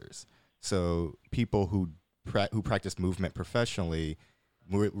dancers. So people who practice movement professionally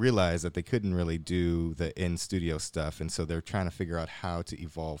realize that they couldn't really do the in-studio stuff, and so they're trying to figure out how to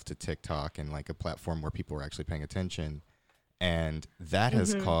evolve to TikTok and like a platform where people are actually paying attention, and that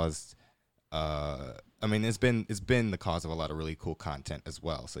has caused I mean, it's been the cause of a lot of really cool content as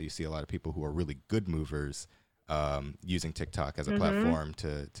well. So you see a lot of people who are really good movers using TikTok as a platform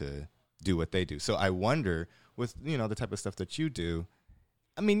to do what they do. So I wonder, with the type of stuff that you do,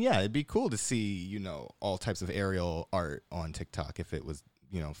 I mean, yeah, it'd be cool to see all types of aerial art on TikTok if it was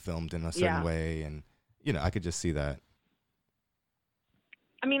filmed in a certain way, and I could just see that.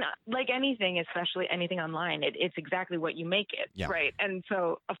 I mean, like anything, especially anything online, it's exactly what you make it, right? And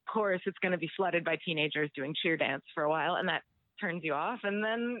so, of course, it's going to be flooded by teenagers doing cheer dance for a while, and that turns you off. And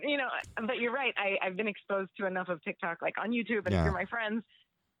then, but you're right. I've been exposed to enough of TikTok, like on YouTube and through my friends,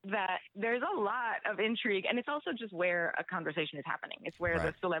 that there's a lot of intrigue. And it's also just where a conversation is happening. It's where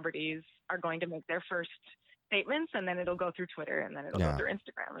the celebrities are going to make their first statements, and then it'll go through Twitter, and then it'll go through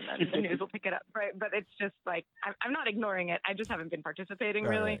Instagram, and then the news will pick it up, right? But it's just like, I'm not ignoring it. I just haven't been participating,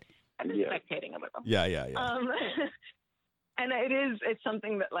 really. I'm just spectating a little. Yeah. And it's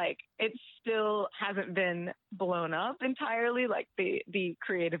something that, like, it still hasn't been blown up entirely. Like, the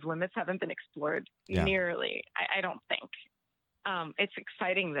creative limits haven't been explored nearly, I don't think. It's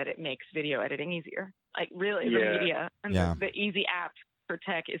exciting that it makes video editing easier. Like, really, the media and the easy app for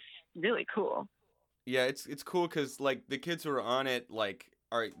tech is really cool. Yeah, it's cool because, like, the kids who are on it, like,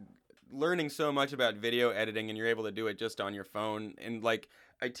 are learning so much about video editing, and you're able to do it just on your phone. And, like,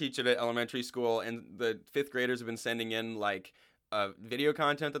 I teach at an elementary school, and the 5th graders have been sending in, like, video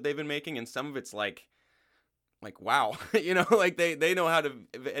content that they've been making, and some of it's like wow, like they know how to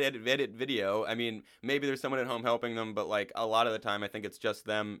edit video. I mean, maybe there's someone at home helping them, but, like, a lot of the time I think it's just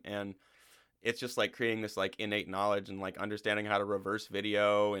them, and it's just, like, creating this, like, innate knowledge and, like, understanding how to reverse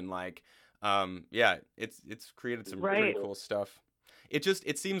video, and, like, it's created some pretty cool stuff.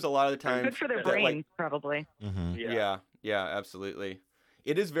 It seems a lot of the time good for their brains, like, probably. Yeah, absolutely.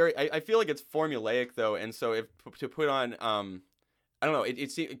 It is very. I feel like it's formulaic though, and so if to put on, I don't know.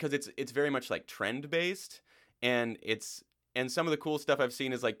 It's because it's very much like trend based, and some of the cool stuff I've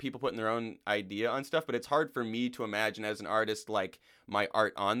seen is, like, people putting their own idea on stuff, but it's hard for me to imagine as an artist, like, my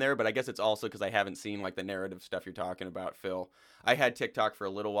art on there. But I guess it's also because I haven't seen, like, the narrative stuff you're talking about, Phil. I had TikTok for a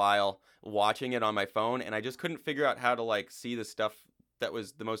little while, watching it on my phone, and I just couldn't figure out how to, like, see the stuff that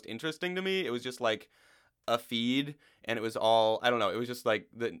was the most interesting to me. It was just like a feed, and it was all, I don't know, it was just like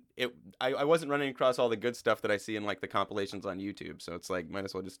I wasn't running across all the good stuff that I see in, like, the compilations on YouTube. So it's like, might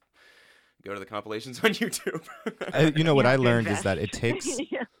as well just go to the compilations on YouTube. What I learned is that it takes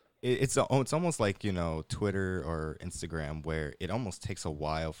it's almost like Twitter or Instagram, where it almost takes a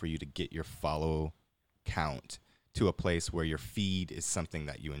while for you to get your follow count to a place where your feed is something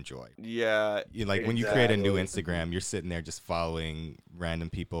that you enjoy. Yeah. When you create a new Instagram, you're sitting there just following random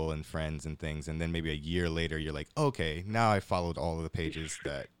people and friends and things, and then maybe a year later you're like, okay, now I followed all of the pages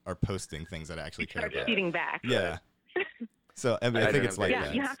that are posting things that I actually care about. Feeding back. Yeah. So I think it's like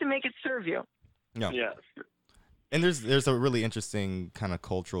that. You have to make it serve you. No. Yeah. And there's a really interesting kind of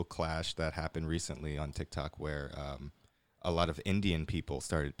cultural clash that happened recently on TikTok where a lot of Indian people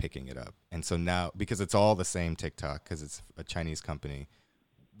started picking it up. And so now, because it's all the same TikTok, because it's a Chinese company,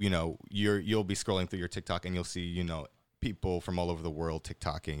 you'll be scrolling through your TikTok and you'll see, people from all over the world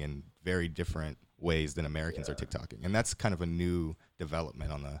TikToking in very different ways than Americans are TikToking. And that's kind of a new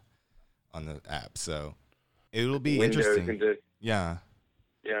development on the app. So it'll be interesting. Yeah.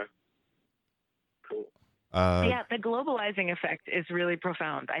 Cool. The globalizing effect is really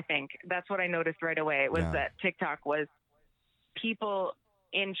profound, I think. That's what I noticed right away, was that TikTok was people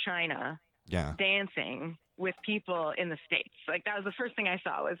in China dancing with people in the States. Like, that was the first thing I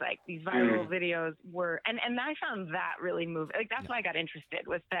saw, was, like, these viral videos were, and I found that really moving. Like, that's why I got interested,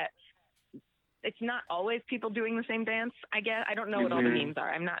 was that it's not always people doing the same dance, I guess. I don't know what all the memes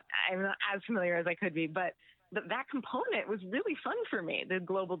are. I'm not as familiar as I could be, but that component was really fun for me, the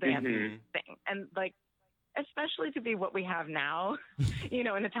global dance thing. And, like, especially to be what we have now, in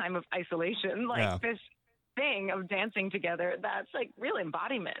a time of isolation, like this thing of dancing together, that's like real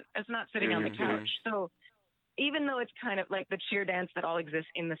embodiment. It's not sitting on the couch. So even though it's kind of like the cheer dance that all exists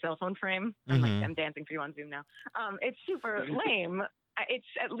in the cell phone frame, I'm dancing for you on Zoom now. It's super lame. It's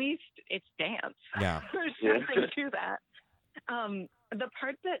at least it's dance. Yeah. There's something to that. The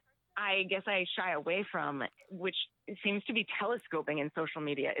part that I guess I shy away from, which seems to be telescoping in social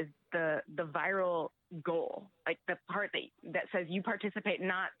media, is the viral goal, like the part that says you participate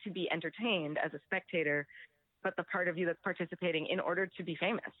not to be entertained as a spectator, but the part of you that's participating in order to be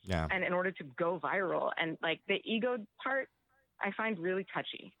famous and in order to go viral. And, like, the ego part, I find really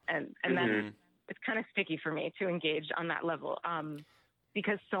touchy, and that's, it's kind of sticky for me to engage on that level,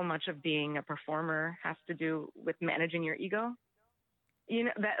 because so much of being a performer has to do with managing your ego.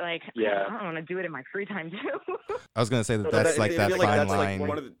 That, like, I don't want to do it in my free time too. I was going to say that's like that fine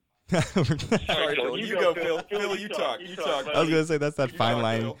line. Sorry, Phil. You go, Phil. Phil, you talk. You talk. I was gonna say that's that fine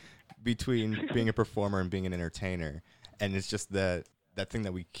line Phil. between being a performer and being an entertainer, and it's just that thing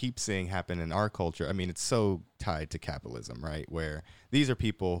that we keep seeing happen in our culture. I mean, it's so tied to capitalism, right? Where these are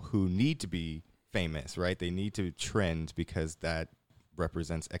people who need to be famous, right? They need to trend because that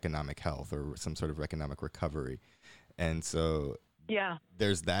represents economic health or some sort of economic recovery, and so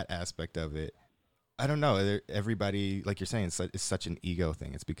there's that aspect of it. I don't know. Everybody, like you're saying, it's such an ego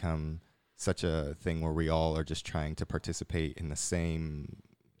thing. It's become such a thing where we all are just trying to participate in the same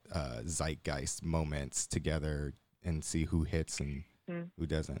zeitgeist moments together and see who hits and who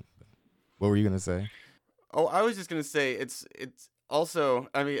doesn't. What were you going to say? Oh, I was just going to say it's also,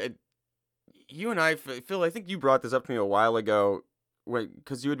 I mean, you and I, Phil, I think you brought this up to me a while ago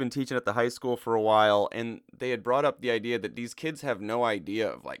because you had been teaching at the high school for a while, and they had brought up the idea that these kids have no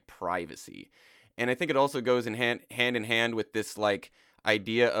idea of, like, privacy. And I think it also goes hand in hand with this, like,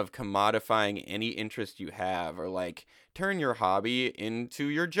 idea of commodifying any interest you have, or, like, turn your hobby into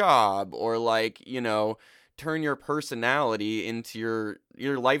your job, or, like, you know, turn your personality into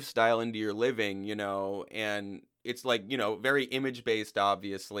your lifestyle, into your living, you know. And it's, like, you know, very image-based,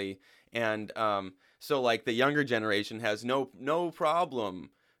 obviously. And so, like, the younger generation has no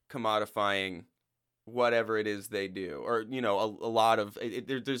problem commodifying whatever it is they do, or, you know, a lot of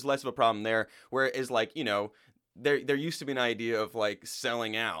there's less of a problem there, whereas, like, you know, there used to be an idea of, like,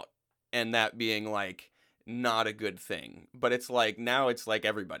 selling out and that being, like, not a good thing, but it's like now it's like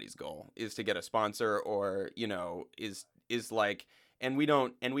everybody's goal is to get a sponsor, or, you know, is like, and we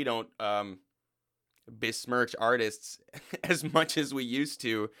don't besmirch artists as much as we used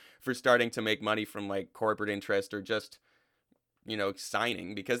to for starting to make money from, like, corporate interest, or just, you know,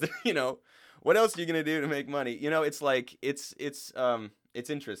 signing, because, you know, what else are you gonna do to make money? You know, it's like it's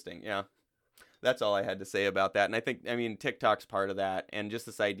interesting. Yeah, that's all I had to say about that. And I mean, TikTok's part of that, and just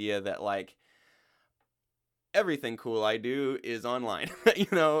this idea that, like, everything cool I do is online, you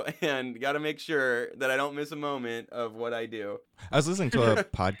know, and got to make sure that I don't miss a moment of what I do. I was listening to a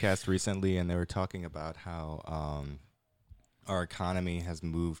podcast recently, and they were talking about how our economy has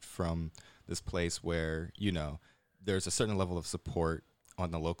moved from this place where, you know, there's a certain level of support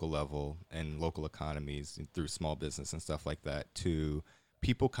on the local level and local economies through small business and stuff like that, to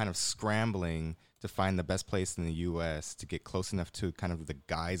people kind of scrambling to find the best place in the U.S. to get close enough to kind of the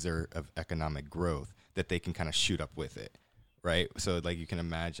geyser of economic growth that they can kind of shoot up with it, right? So, like, you can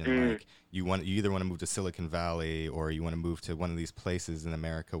imagine, like, you either want to move to Silicon Valley, or you want to move to one of these places in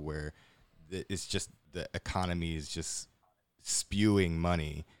America where it's just the economy is just spewing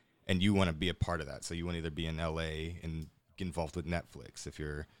money, and you want to be a part of that. So you want to either be in L.A. and get involved with Netflix if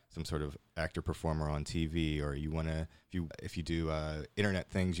you're some sort of actor performer on TV, or you want to, if you do internet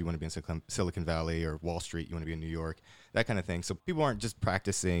things, you want to be in Silicon Valley or Wall Street, you want to be in New York, that kind of thing. So people aren't just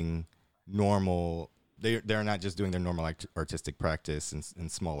practicing normal. They're not just doing their normal artistic practice in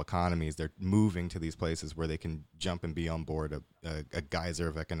small economies. They're moving to these places where they can jump and be on board a geyser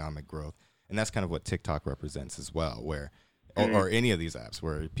of economic growth. And that's kind of what TikTok represents as well, where or any of these apps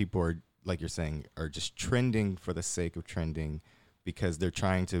where people are, like you're saying, are just trending for the sake of trending because they're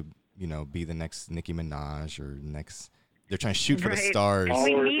trying to, you know, be the next Nicki Minaj or next. They're trying to shoot for the stars.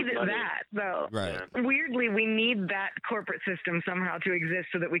 We need that, though. Right. Weirdly, we need that corporate system somehow to exist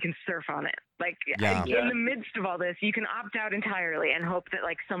so that we can surf on it. Like, in the midst of all this, you can opt out entirely and hope that,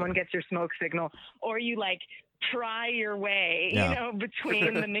 like, someone gets your smoke signal, or you, like, try your way, you know,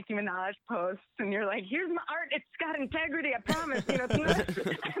 between the Nicki Minaj posts, and you're like, here's my art, it's got integrity, I promise, you know, it's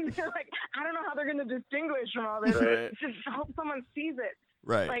not, and they're like, I don't know how they're going to distinguish from all this, just hope someone sees it.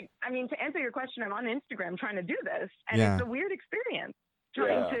 Right. Like, I mean, to answer your question, I'm on Instagram trying to do this, and it's a weird experience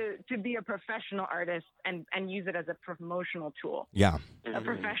trying to be a professional artist and use it as a promotional tool. Yeah. A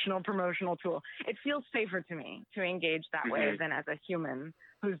professional promotional tool. It feels safer to me to engage that way than as a human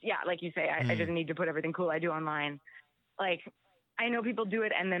who's, like you say, I didn't need to put everything cool I do online. Like, I know people do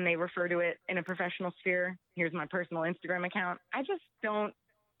it and then they refer to it in a professional sphere. Here's my personal Instagram account. I just don't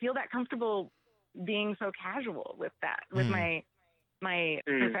feel that comfortable being so casual with that, with my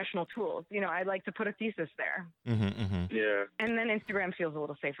professional tools. You know, I'd like to put a thesis there. Yeah. And then Instagram feels a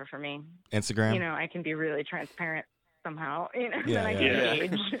little safer for me. Instagram? You know, I can be really transparent somehow. You know, then I can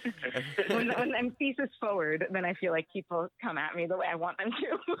engage. When I'm thesis forward, then I feel like people come at me the way I want them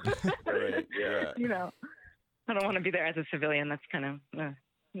to. Right. Yeah. You know, I don't want to be there as a civilian. That's kind of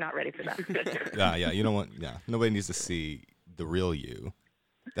not ready for that. Yeah. You don't want. Yeah. Nobody needs to see the real you.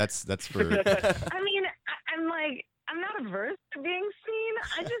 That's for. I mean, I'm like, I'm not averse to being seen.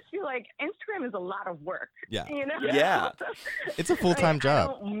 I just feel like Instagram is a lot of work. Yeah. You know? Yeah. It's a full-time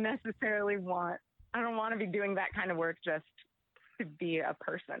job. I don't want to be doing that kind of work just to be a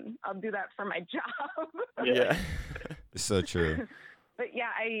person. I'll do that for my job. Yeah. So true. But yeah,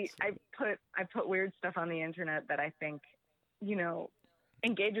 I put weird stuff on the internet that I think,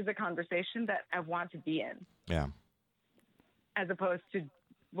 engages a conversation that I want to be in. Yeah. As opposed to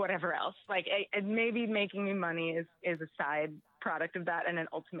whatever else. Like, maybe making me money is a side product of that and an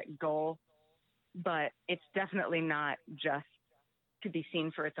ultimate goal, but it's definitely not just to be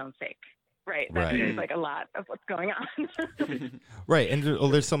seen for its own sake. Right. That seems like a lot of what's going on. Right. And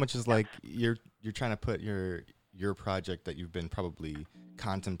there's so much as like you're trying to put your project that you've been probably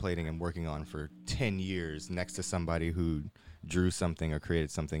contemplating and working on for 10 years next to somebody who drew something or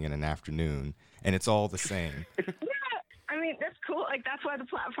created something in an afternoon, and it's all the same. Yeah. I mean, that's cool. Like, that's why the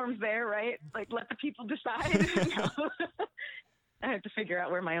platform's there, right? Like, let the people decide. I have to figure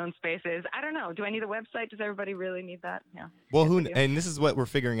out where my own space is. I don't know. Do I need a website? Does everybody really need that? Yeah. Well, and this is what we're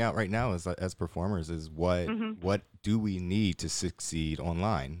figuring out right now as performers is what do we need to succeed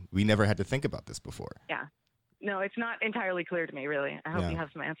online? We never had to think about this before. Yeah. No, it's not entirely clear to me, really. I hope you have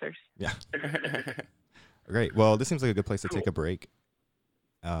some answers. Yeah. Great. Well, this seems like a good place to take a break.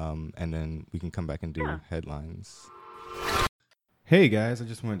 And then we can come back and do headlines. Hey guys, I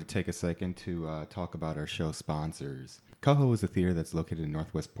just wanted to take a second to talk about our show sponsors. Coho is a theater that's located in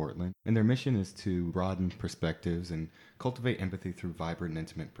Northwest Portland, and their mission is to broaden perspectives and cultivate empathy through vibrant and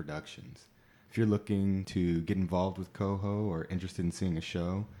intimate productions. If you're looking to get involved with Coho or interested in seeing a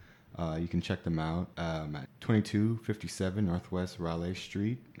show, you can check them out at 2257 Northwest Raleigh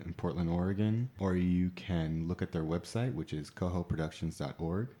Street in Portland, Oregon, or you can look at their website, which is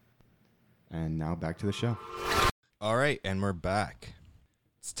cohoproductions.org. And now back to the show. All right, and we're back.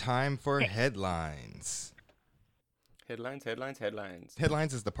 It's time for headlines. Headlines.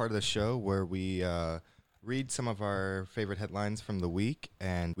 Headlines is the part of the show where we read some of our favorite headlines from the week,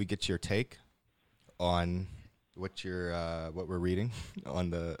 and we get your take on what we're reading on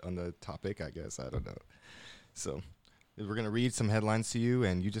the topic. I guess I don't know. So we're gonna read some headlines to you,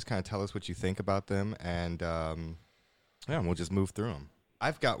 and you just kind of tell us what you think about them, and we'll just move through them.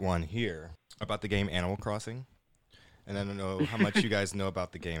 I've got one here about the game Animal Crossing, and I don't know how much you guys know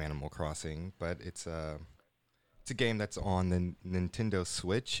about the game Animal Crossing, but it's a game that's on the Nintendo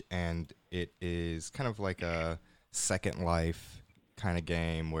Switch, and it is kind of like a Second Life kind of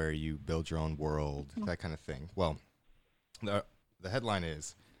game where you build your own world, that kind of thing. Well, the headline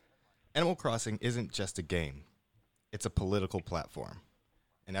is, Animal Crossing isn't just a game. It's a political platform.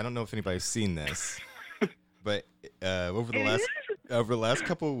 And I don't know if anybody's seen this, but over the last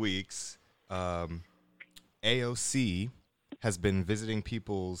couple of weeks, AOC has been visiting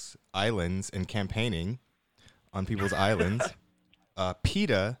people's islands and campaigning on people's islands.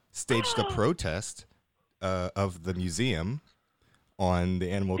 PETA staged a protest of the museum on the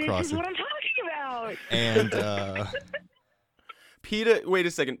Animal Crossing. This is what I'm talking about. And PETA, wait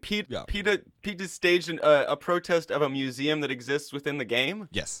a second. PETA staged a protest of a museum that exists within the game?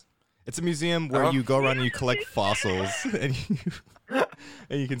 Yes. It's a museum where you go around and you collect fossils, and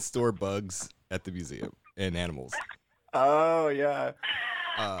you can store bugs at the museum and animals. Oh, yeah.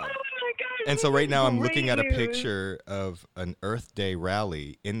 Oh my God. And so right now I'm looking at a picture of an Earth Day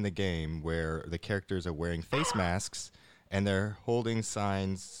rally in the game where the characters are wearing face masks and they're holding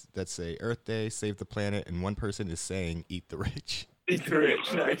signs that say Earth Day, save the planet, and one person is saying eat the rich. Eat the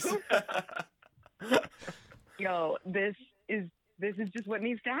rich, nice. Yo, this is just what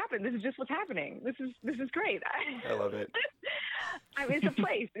needs to happen. This is just what's happening. This is great. I love it. I mean, it's a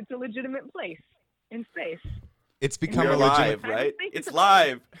place. It's a legitimate place in space. It's become We're a live, right? It's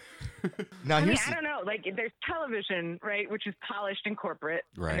live. Now I don't know. Like, there's television, right, which is polished and corporate,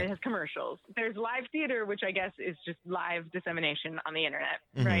 right, and it has commercials. There's live theater, which I guess is just live dissemination on the internet,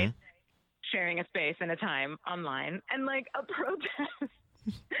 right? Sharing a space and a time online, and like a protest.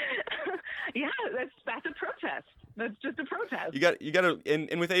 Yeah, that's a protest. That's just a protest. You got to,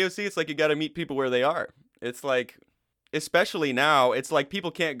 and with AOC, it's like you got to meet people where they are. It's like, especially now, it's like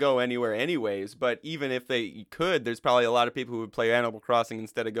people can't go anywhere anyways, but even if they could, there's probably a lot of people who would play Animal Crossing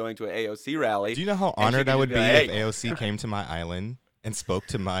instead of going to an AOC rally. Do you know how honored I would be if AOC came to my island and spoke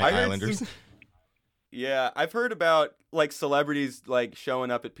to my islanders? Yeah, I've heard about like celebrities like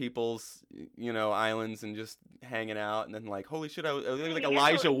showing up at people's, islands and just hanging out, and then like, holy shit, I was like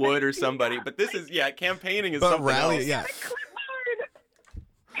Elijah Wood or somebody. But this is something is something else. Yeah.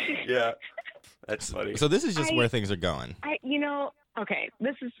 Yeah. That's funny. So this is just where things are going. Okay,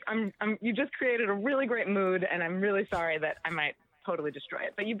 this is you just created a really great mood, and I'm really sorry that I might totally destroy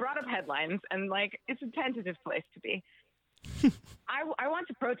it. But you brought up headlines, and like, it's a tentative place to be. I want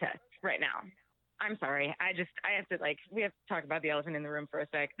to protest right now. I'm sorry. I have to, like, we have to talk about the elephant in the room for a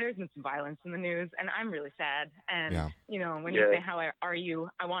sec. There's been some violence in the news, and I'm really sad. And, you know, when you say, how are you,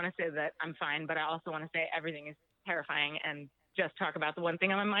 I want to say that I'm fine, but I also want to say everything is terrifying and just talk about the one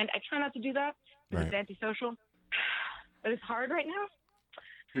thing on my mind. I try not to do that because it's antisocial, but it's hard right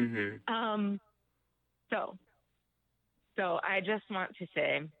now. Mm-hmm. So I just want to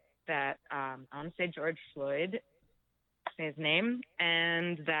say that I want to say George Floyd, say his name,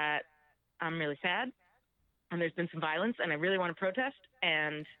 and that I'm really sad, and there's been some violence, and I really want to protest,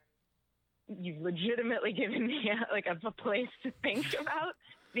 and you've legitimately given me a place to think about,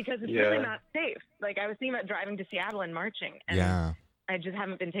 because it's really not safe. Like, I was thinking about driving to Seattle and marching, and I just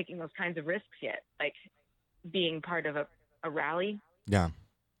haven't been taking those kinds of risks yet. Like, being part of a rally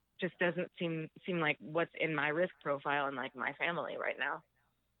just doesn't seem like what's in my risk profile and, like, my family right now.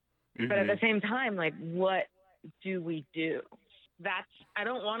 Mm-hmm. But at the same time, like, what do we do? I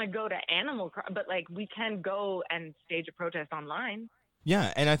don't want to go to but, like, we can go and stage a protest online.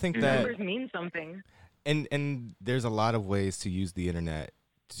 Yeah, and I think that numbers mean something. And there's a lot of ways to use the internet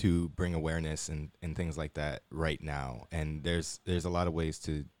to bring awareness and things like that right now. And there's a lot of ways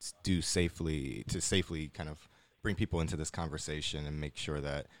to safely kind of bring people into this conversation and make sure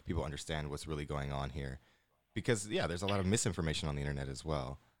that people understand what's really going on here. Because, there's a lot of misinformation on the internet as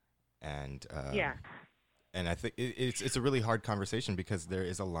well. And and I think it's a really hard conversation, because there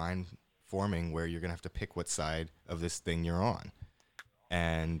is a line forming where you're going to have to pick what side of this thing you're on.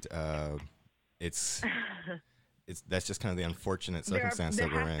 And that's just kind of the unfortunate circumstance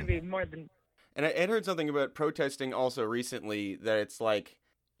that we're in. There has to be more than... And I had heard something about protesting also recently, that it's like,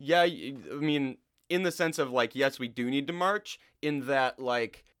 I mean, in the sense of, like, yes, we do need to march, in that,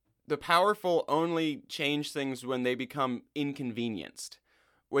 like, the powerful only change things when they become inconvenienced,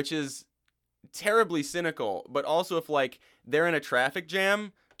 which is terribly cynical. But also, if, like, they're in a traffic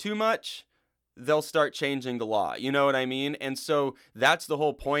jam too much, they'll start changing the law. You know what I mean? And so that's the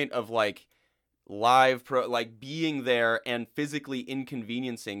whole point of, like, being there and physically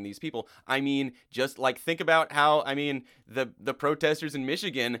inconveniencing these people. I mean, just, like, think about how, I mean, the protesters in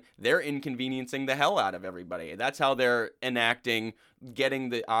Michigan, they're inconveniencing the hell out of everybody. That's how they're enacting getting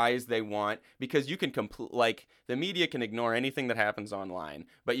the eyes they want, because you can the media can ignore anything that happens online,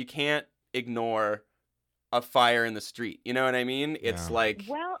 but you can't ignore a fire in the street. You know what I mean? It's like...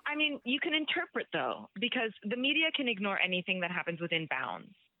 Well, I mean, you can interpret, though, because the media can ignore anything that happens within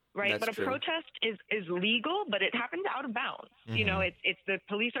bounds. Right. That's but a protest is legal, but it happens out of bounds. Mm-hmm. You know, it's the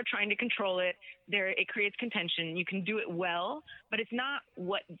police are trying to control it. It creates contention. You can do it well, but it's not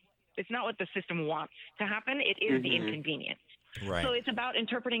what the system wants to happen. It is the inconvenience. Right. So it's about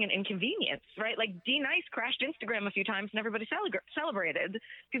interpreting an inconvenience, right? Like, D Nice crashed Instagram a few times and everybody celebrated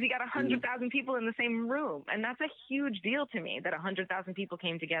because he got 100,000 people in the same room. And that's a huge deal to me, that 100,000 people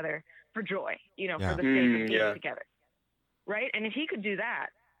came together for joy, you know, for the sake of being together. Right. And if he could do that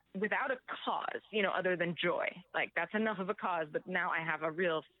without a cause, you know, other than joy, like, that's enough of a cause. But now I have I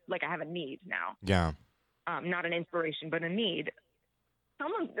have a need now. Yeah. Not an inspiration, but a need.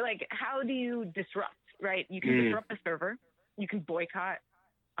 Someone, like, how do you disrupt, right? You can disrupt the server. You can boycott.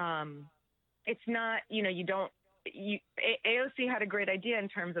 It's not, you know, AOC had a great idea in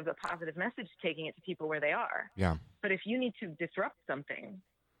terms of the positive message, taking it to people where they are. Yeah. But if you need to disrupt something,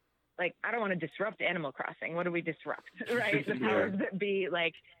 like, I don't want to disrupt Animal Crossing. What do we disrupt, right? The powers that be,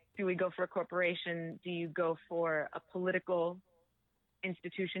 like, do we go for a corporation? Do you go for a political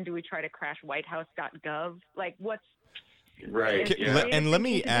institution? Do we try to crash whitehouse.gov? Like, what's... Right. And let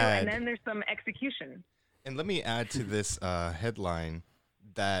me add... And then there's some execution. And let me add to this headline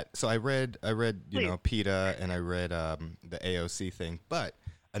that... So I read you know, PETA, and I read the AOC thing. But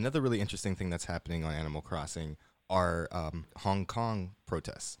another really interesting thing that's happening on Animal Crossing are Hong Kong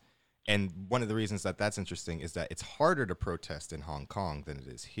protests. And one of the reasons that that's interesting is that it's harder to protest in Hong Kong than it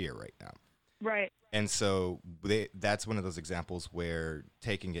is here right now. Right. And so that's one of those examples where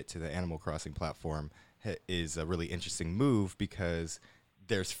taking it to the Animal Crossing platform is a really interesting move, because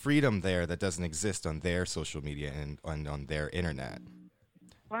there's freedom there that doesn't exist on their social media and on their internet.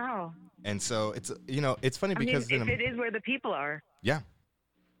 Wow. And so it's, you know, it's funny because... if it is where the people are. Yeah.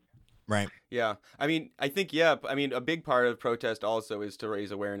 Right. Yeah. I mean, I think, a big part of protest also is to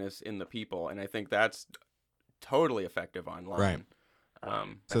raise awareness in the people. And I think that's totally effective online. Right.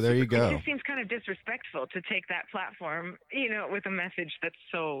 So there you go. It just seems kind of disrespectful to take that platform, you know, with a message that's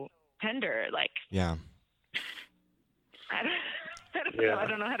so tender. Like, yeah. I don't know. I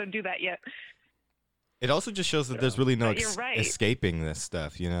don't know how to do that yet. It also just shows that there's really no escaping this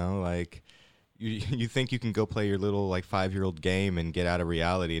stuff, you know, like... You think you can go play your little, like, 5-year-old game and get out of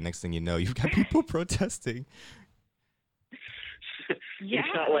reality, and next thing you know, you've got people protesting. Yeah,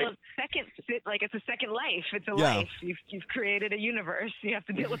 It's not like it's a second life. It's a Yeah. life. You've created a universe. You have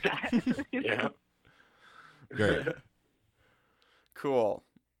to deal with that. yeah. Great. Cool.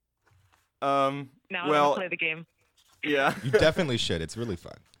 Now I'm well, gonna play the game. yeah. You definitely should. It's really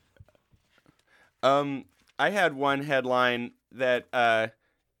fun. I had one headline that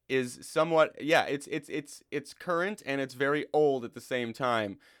is somewhat it's current and it's very old at the same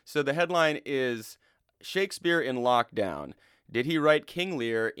time. So the headline is Shakespeare in lockdown. Did he write King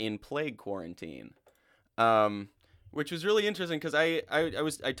Lear in plague quarantine? Which was really interesting because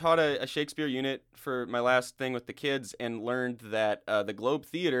I taught a Shakespeare unit for my last thing with the kids and learned that the Globe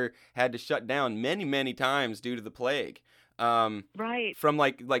Theater had to shut down many times due to the plague. Right. From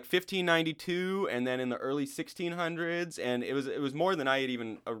like 1592 and then in the early 1600s, and it was more than I had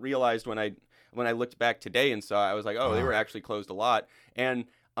even realized when I looked back today and saw it. I was like, oh, they were actually closed a lot. And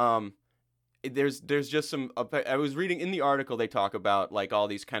there's just some. I was reading in the article, they talk about like all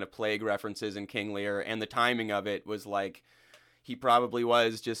these kind of plague references in King Lear, and the timing of it was like he probably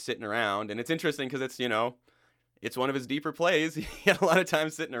was just sitting around. And it's interesting because it's one of his deeper plays. He had a lot of time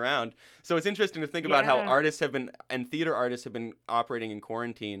sitting around. So it's interesting to think about how artists have been, and theater artists have been operating in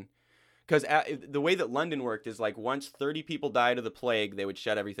quarantine. Because the way that London worked is like once 30 people died of the plague, they would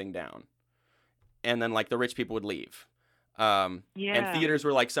shut everything down. And then like the rich people would leave. And theaters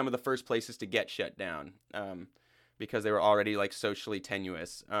were like some of the first places to get shut down because they were already like socially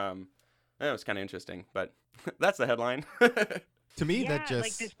tenuous. That was kind of interesting, but that's the headline. To me, that just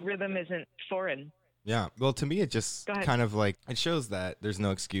like this rhythm isn't foreign. Yeah. Well, to me, it just kind of like it shows that there's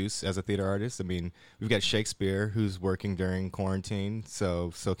no excuse as a theater artist. I mean, we've got Shakespeare who's working during quarantine,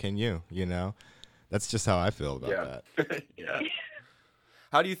 so can you. You know, that's just how I feel about that. Yeah.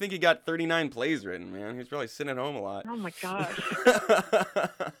 How do you think he got 39 plays written, man? He's probably sitting at home a lot. Oh my gosh.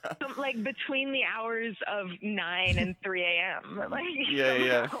 Like between the hours of 9 and 3 a.m. Like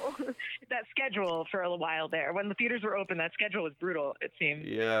Yeah. That schedule for a while there. When the theaters were open, that schedule was brutal, it seemed.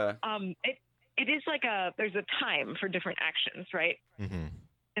 Yeah. It is like there's a time for different actions, right? Mm-hmm.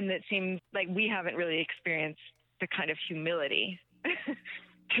 And it seems like we haven't really experienced the kind of humility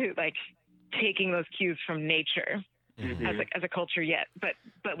to like taking those cues from nature. Mm-hmm. as a culture yet, but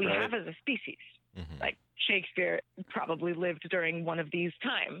we have as a species. Mm-hmm. Like Shakespeare probably lived during one of these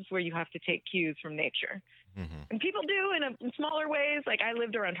times where you have to take cues from nature. Mm-hmm. And people do in smaller ways. Like I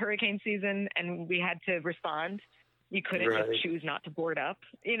lived around hurricane season and we had to respond. You couldn't just choose not to board up,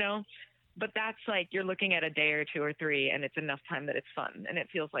 you know? But that's like you're looking at a day or two or three and it's enough time that it's fun and it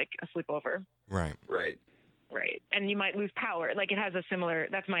feels like a sleepover. Right. Right. And you might lose power. Like it has a similar,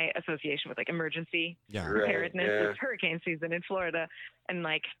 that's my association with like emergency Yeah. preparedness. Right, yeah. It's hurricane season in Florida and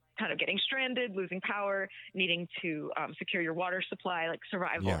like kind of getting stranded, losing power, needing to secure your water supply, like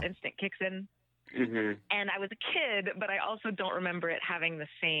survival instinct kicks in. Mm-hmm. And I was a kid, but I also don't remember it having the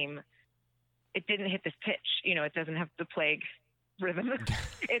same, it didn't hit this pitch. You know, it doesn't have the plague rhythm.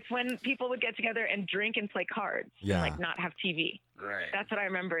 It's when people would get together and drink and play cards and like not have TV. Right. That's what I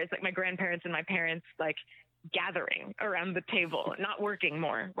remember. It's like my grandparents and my parents like gathering around the table, not working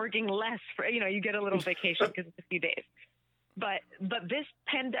more, working less for, you know, you get a little vacation because it's a few days. But this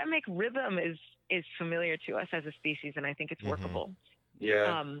pandemic rhythm is familiar to us as a species, and I think it's workable.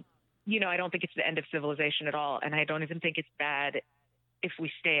 Yeah. You know, I don't think it's the end of civilization at all, and I don't even think it's bad if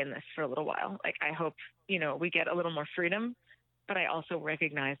we stay in this for a little while. Like, I hope, you know, we get a little more freedom, but I also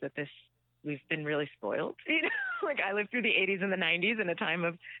recognize that we've been really spoiled. You know, like I lived through the 80s and the 90s in a time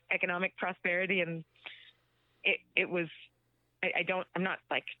of economic prosperity, and it was, I'm not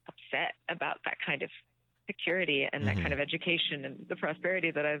like upset about that kind of security and that kind of education and the prosperity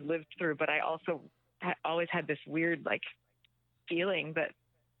that I've lived through. But I also always had this weird like feeling that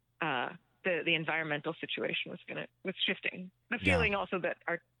the environmental situation was shifting. The feeling also that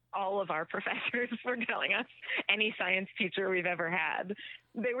all of our professors were telling us, any science teacher we've ever had,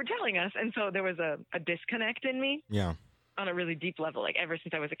 they were telling us. And so there was a disconnect in me. Yeah. On a really deep level, like ever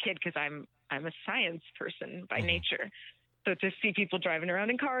since I was a kid, because I'm a science person by nature. So to see people driving around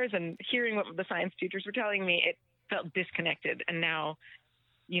in cars and hearing what the science teachers were telling me, it felt disconnected. And now,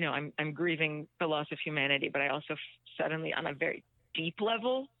 you know, I'm grieving the loss of humanity, but I also suddenly, on a very deep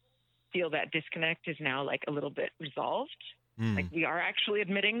level, feel that disconnect is now like a little bit resolved. Like we are actually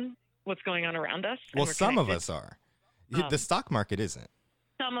admitting what's going on around us. Well, some of us are. The stock market isn't.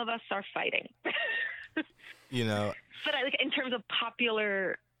 Some of us are fighting. You know. But like in terms of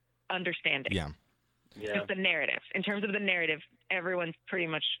popular understanding. Yeah. Just the narrative. In terms of the narrative, everyone's pretty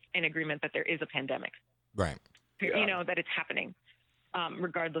much in agreement that there is a pandemic. Right. You know, that it's happening,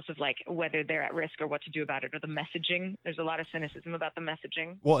 regardless of like whether they're at risk or what to do about it or the messaging. There's a lot of cynicism about the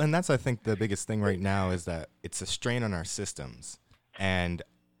messaging. Well, and that's, I think, the biggest thing right now is that it's a strain on our systems. And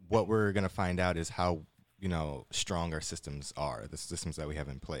what we're going to find out is how, strong our systems are, the systems that we have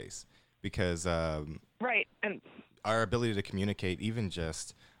in place. Because right. And our ability to communicate, even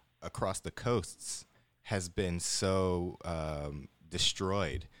just across the coasts, has been so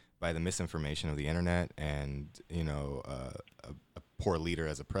destroyed by the misinformation of the internet and, a poor leader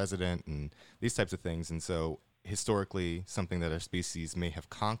as a president and these types of things. And so historically, something that our species may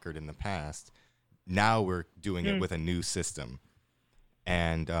have conquered in the past, now we're doing it with a new system.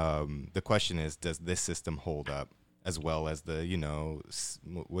 And the question is, does this system hold up as well as the,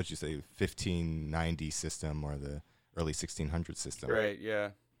 what'd you say, 1590 system or the early 1600 system? Right, yeah.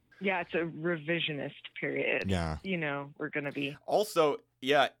 Yeah, it's a revisionist period. Yeah. We're going to be. Also,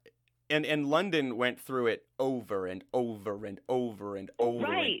 yeah, and London went through it over and over and over and over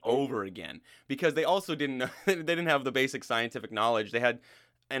and over again because they also didn't know, they didn't have the basic scientific knowledge. They had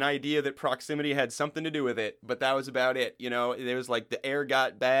an idea that proximity had something to do with it, but that was about it. It was like the air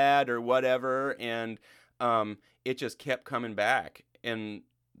got bad or whatever, and it just kept coming back. And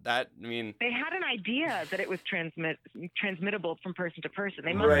that, they had an idea that it was transmittable from person to person.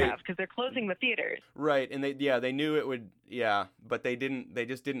 They must have, because they're closing the theaters. Right, and they knew it would, but they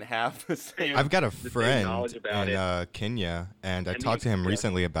just didn't have the same. I've got a friend in Kenya, and I talked to him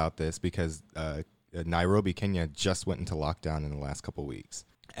recently about this because Nairobi, Kenya just went into lockdown in the last couple of weeks.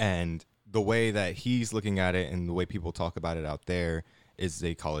 And the way that he's looking at it and the way people talk about it out there is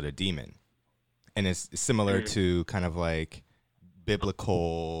they call it a demon. And it's similar to kind of like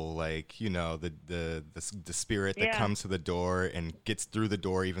biblical, like, the spirit that comes to the door and gets through the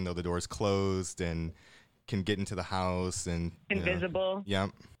door even though the door is closed and can get into the house and invisible. Yeah.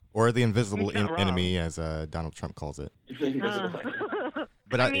 Or the invisible enemy, as Donald Trump calls it.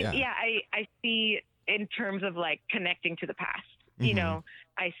 But I see in terms of like connecting to the past.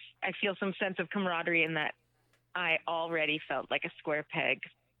 I feel some sense of camaraderie in that I already felt like a square peg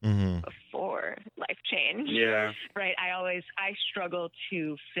before life change. Yeah. Right. I struggle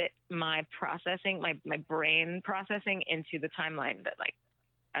to fit my processing, my brain processing into the timeline that like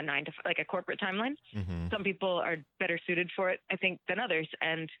a 9 to 5, like a corporate timeline. Some people are better suited for it, I think, than others.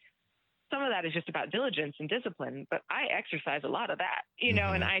 And some of that is just about diligence and discipline, but I exercise a lot of that,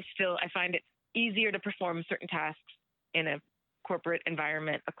 and I find it easier to perform certain tasks in a corporate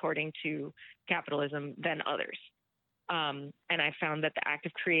environment according to capitalism than others. And I found that the act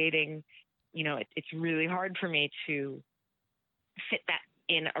of creating, it's really hard for me to fit that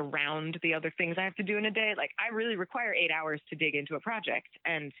in around the other things I have to do in a day. Like I really require 8 hours to dig into a project,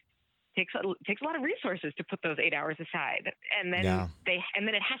 and takes a lot of resources to put those 8 hours aside. And then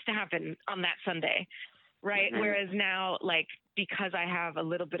it has to happen on that Sunday. Right. Whereas now, like, because I have a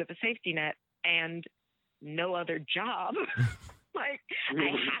little bit of a safety net and no other job, like I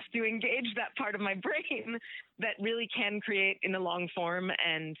have to engage that part of my brain that really can create in the long form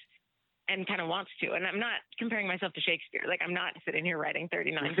and kind of wants to. And I'm not comparing myself to Shakespeare. Like I'm not sitting here writing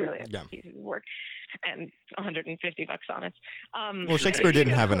 39 brilliant pieces of work and $150 on it. Well, Shakespeare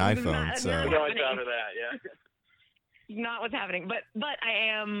didn't have an iPhone, so out of that, not what's happening. But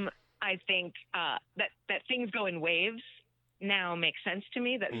I think that things go in waves now makes sense to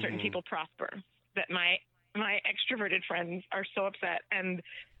me, that certain people prosper, that my extroverted friends are so upset and,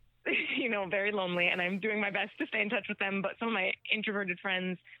 very lonely, and I'm doing my best to stay in touch with them. But some of my introverted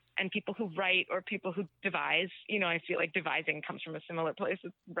friends and people who write or people who devise, I feel like devising comes from a similar place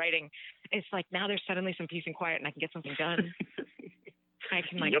with writing. It's like now there's suddenly some peace and quiet and I can get something done. I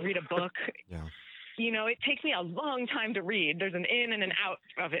can read a book. Yeah. It takes me a long time to read. There's an in and an out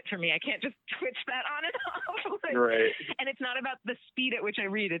of it for me. I can't just switch that on and off. Right. And it's not about the speed at which I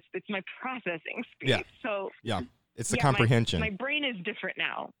read. It's my processing speed. Yeah. So yeah, it's the comprehension. My brain is different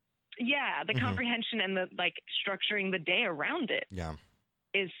now. Yeah, the comprehension and the structuring the day around it. Yeah.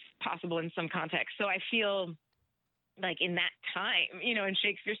 Is possible in some context. So I feel like in that time, in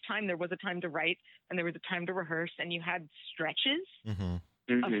Shakespeare's time, there was a time to write and there was a time to rehearse, and you had stretches.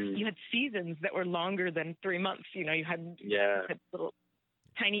 You had seasons that were longer than 3 months. You had little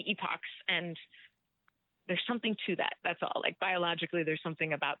tiny epochs, and there's something to that. That's all. Like biologically, there's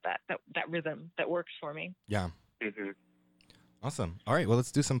something about that rhythm that works for me. Yeah. Awesome. All right. Well,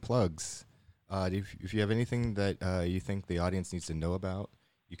 let's do some plugs. If you have anything that you think the audience needs to know about,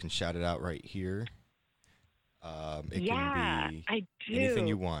 you can shout it out right here. It can be I do. anything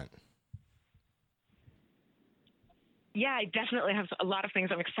you want. Yeah, I definitely have a lot of things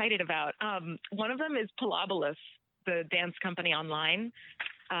I'm excited about. One of them is Pilobolus, the dance company online.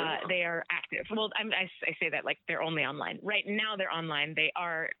 They are active. Well, I say that like they're only online. Right now they're online. They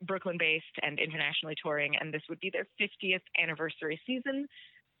are Brooklyn-based and internationally touring, and this would be their 50th anniversary season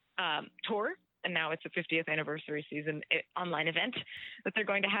tour. and now it's a 50th anniversary season online event that they're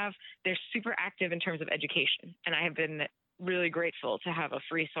going to have. They're super active in terms of education, and I have been really grateful to have a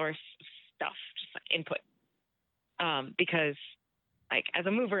free source of stuff, just like input, because like as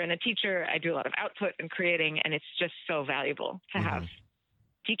a mover and a teacher, I do a lot of output and creating, and it's just so valuable to have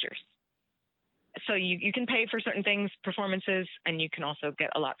teachers. So you can pay for certain things, performances, and you can also get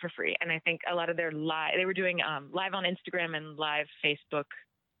a lot for free. And I think a lot of their they were doing live on Instagram and live Facebook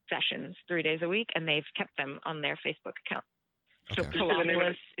sessions 3 days a week, and they've kept them on their Facebook account. Okay. So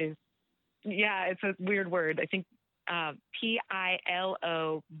Pilobulus is, it's a weird word. I think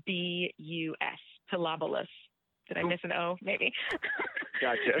Pilobus, Pilobulus. Did I miss an O? Maybe.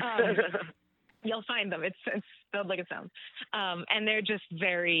 Gotcha. You'll find them. It's spelled like it sounds. And they're just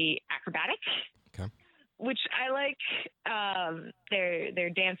very acrobatic, which I like. They're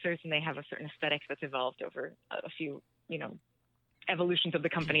dancers, and they have a certain aesthetic that's evolved over a few, evolutions of the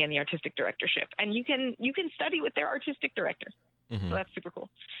company and the artistic directorship. And you can study with their artistic director. So that's super cool.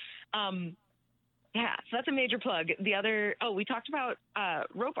 So that's a major plug. The other, we talked about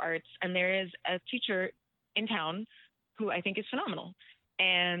rope arts, and there is a teacher in town who I think is phenomenal.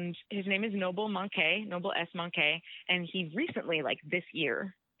 And his name is Noble S. Monkey. And he recently, like this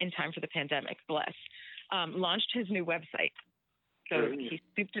year, in time for the pandemic, launched his new website. So he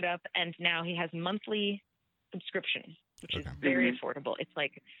souped it up, and now he has monthly subscription, which is very affordable. It's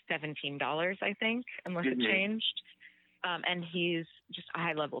like $17, I think, unless it changed. And he's just a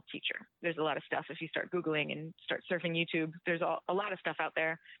high-level teacher. There's a lot of stuff. If you start Googling and start surfing YouTube, there's a lot of stuff out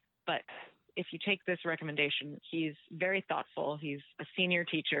there. But if you take this recommendation, he's very thoughtful. He's a senior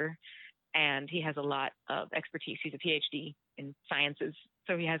teacher, and he has a lot of expertise. He's a PhD in sciences,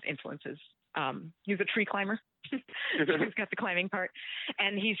 so he has influences. He's a tree climber. He's got the climbing part,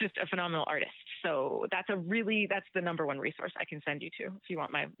 and he's just a phenomenal artist. So that's the number one resource I can send you to if you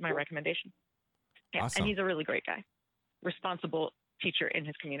want my recommendation. Yeah, awesome. And he's a really great guy, responsible teacher in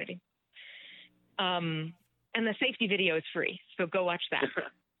his community. And the safety video is free, so go watch that.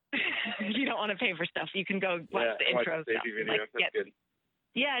 You don't want to pay for stuff. You can go watch the intro stuff.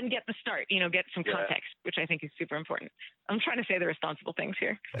 And get the start, get some context, which I think is super important. I'm trying to say the responsible things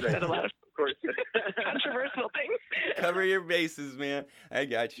here. I've said a lot of controversial things. Cover your bases, man. I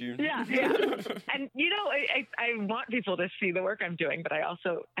got you. Yeah. And, I want people to see the work I'm doing, but I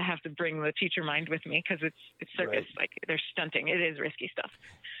also have to bring the teacher mind with me because it's circus. Like, they're stunting. It is risky stuff.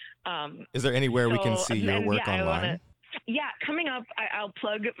 Is there anywhere we can see your work online? Coming up, I'll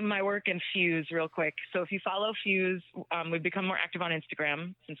plug my work in Fuse real quick. So if you follow Fuse, we've become more active on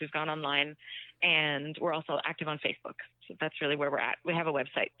Instagram since we've gone online, and we're also active on Facebook. So that's really where we're at. We have a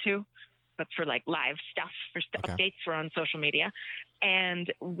website too, but for like live stuff, for updates, we're on social media.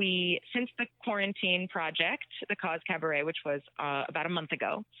 And since the quarantine project, the Cause Cabaret, which was about a month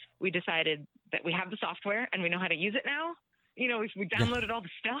ago, we decided that we have the software and we know how to use it now. We downloaded all the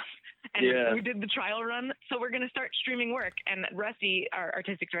stuff, and we did the trial run. So we're going to start streaming work. And Rusty, our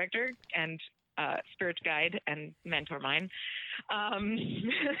artistic director and spirit guide and mentor mine,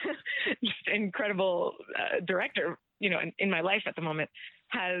 just incredible director, in my life at the moment,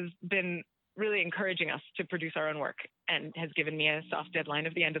 has been really encouraging us to produce our own work and has given me a soft deadline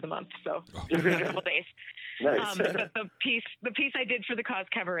of the end of the month. So in a couple days. Nice. But the piece I did for the Cause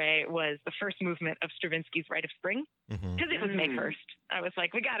Cabaret was the first movement of Stravinsky's Rite of Spring, because it was May 1st. I was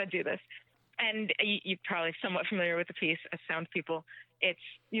like, we got to do this. And you're probably somewhat familiar with the piece as sound people. It's,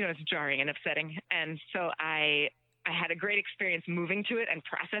 it's jarring and upsetting. And so I had a great experience moving to it and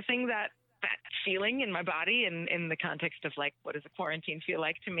processing that feeling in my body and in the context of like, what does a quarantine feel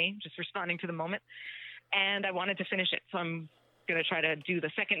like to me? Just responding to the moment. And I wanted to finish it. So I'm going to try to do the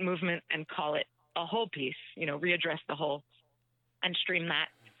second movement and call it a whole piece, readdress the whole and stream that.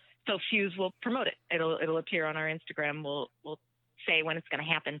 So Fuse will promote it. It'll appear on our Instagram. We'll say when it's going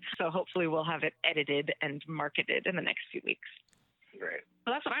to happen. So hopefully we'll have it edited and marketed in the next few weeks. Great.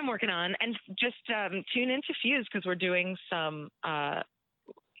 So that's what I'm working on. And just tune into Fuse because we're doing some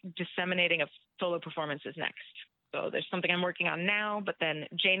disseminating of solo performances next. So there's something I'm working on now, but then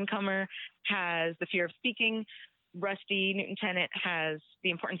Jane Comer has The Fear of Speaking. Rusty Newton-Tennant has The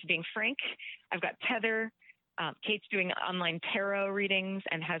Importance of Being Frank. I've got Tether. Kate's doing online tarot readings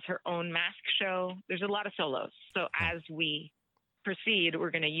and has her own mask show. There's a lot of solos. So as we proceed, we're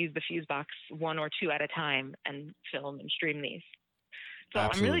going to use the Fuse box 1 or 2 at a time and film and stream these. So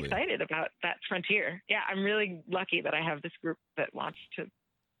Absolutely. I'm really excited about that frontier. Yeah, I'm really lucky that I have this group that wants to,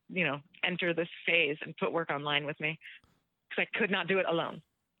 enter this phase and put work online with me, because I could not do it alone.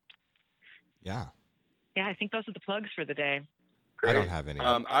 Yeah. Yeah, I think those are the plugs for the day. I don't have any.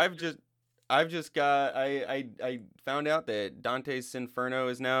 I've just got I found out that Dante's Inferno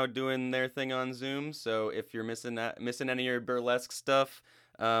is now doing their thing on Zoom. So if you're missing any of your burlesque stuff,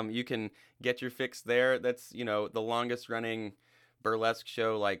 you can get your fix there. That's, you know, the longest running burlesque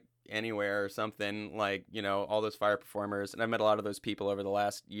show like anywhere or something, like, you know, all those fire performers. And I've met a lot of those people over the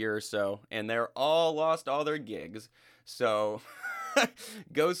last year or so, and they're all lost all their gigs. So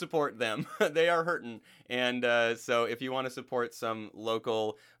go support them. They are hurting. And so if you want to support some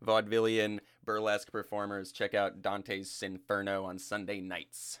local vaudevillian burlesque performers, check out Dante's Inferno on Sunday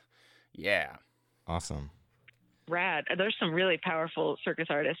nights. Yeah. Awesome. Rad. There's some really powerful circus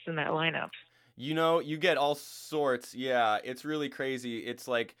artists in that lineup. You know, you get all sorts. Yeah, it's really crazy. It's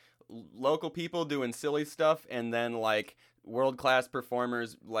like local people doing silly stuff, and then like world-class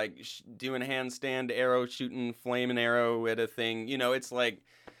performers like doing handstand arrow shooting flaming arrow at a thing. You know, it's like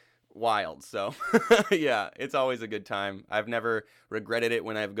wild. So yeah, it's always a good time. I've never regretted it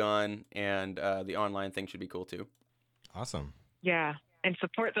when I've gone, and the online thing should be cool too. Awesome. Yeah, and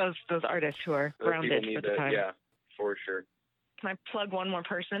support those artists who are Those grounded people for need the time. Yeah, for sure. Can I plug one more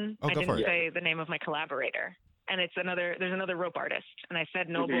person? Oh, I go for didn't it. say the name of my collaborator. And there's another rope artist. And I said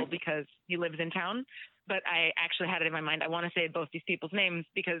Noble because he lives in town, but I actually had it in my mind. I want to say both these people's names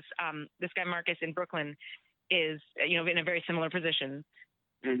because this guy Marcus in Brooklyn is, you know, in a very similar position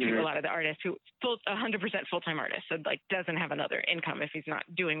to a lot of the artists who 100% full-time artist. So like doesn't have another income if he's not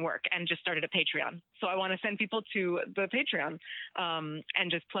doing work, and just started a Patreon. So I want to send people to the Patreon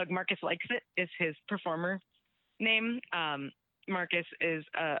and just plug Marcus Likes It is his performer name. Marcus is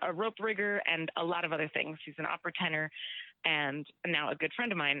a rope rigger and a lot of other things. He's an opera tenor and now a good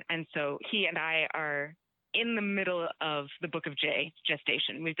friend of mine. And so he and I are in the middle of the Book of J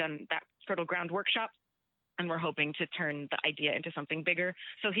gestation. We've done that fertile ground workshop, and we're hoping to turn the idea into something bigger.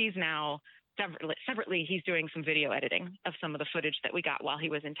 So he's now separately, he's doing some video editing of some of the footage that we got while he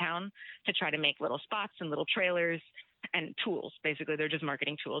was in town to try to make little spots and little trailers and tools. Basically, they're just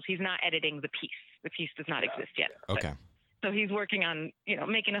marketing tools. He's not editing the piece. The piece does not exist yet. Okay. So he's working on, you know,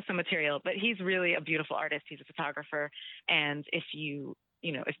 making us some material, but he's really a beautiful artist. He's a photographer. And if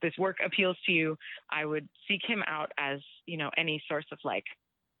if this work appeals to you, I would seek him out as, you know, any source of like,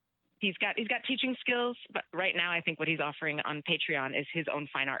 he's got teaching skills, but right now I think what he's offering on Patreon is his own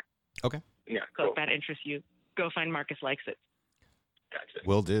fine art. Okay. Yeah, So cool. if that interests you, go find Marcus Likes It. Gotcha.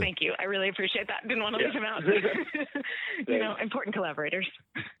 Will do. Thank you. I really appreciate that. Didn't want to leave him out. You know, important collaborators.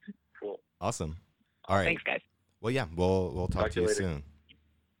 Cool. Awesome. All right. Thanks, guys. Well, yeah, we'll talk to you later. soon.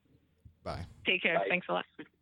 Bye. Take care. Bye. Thanks a lot.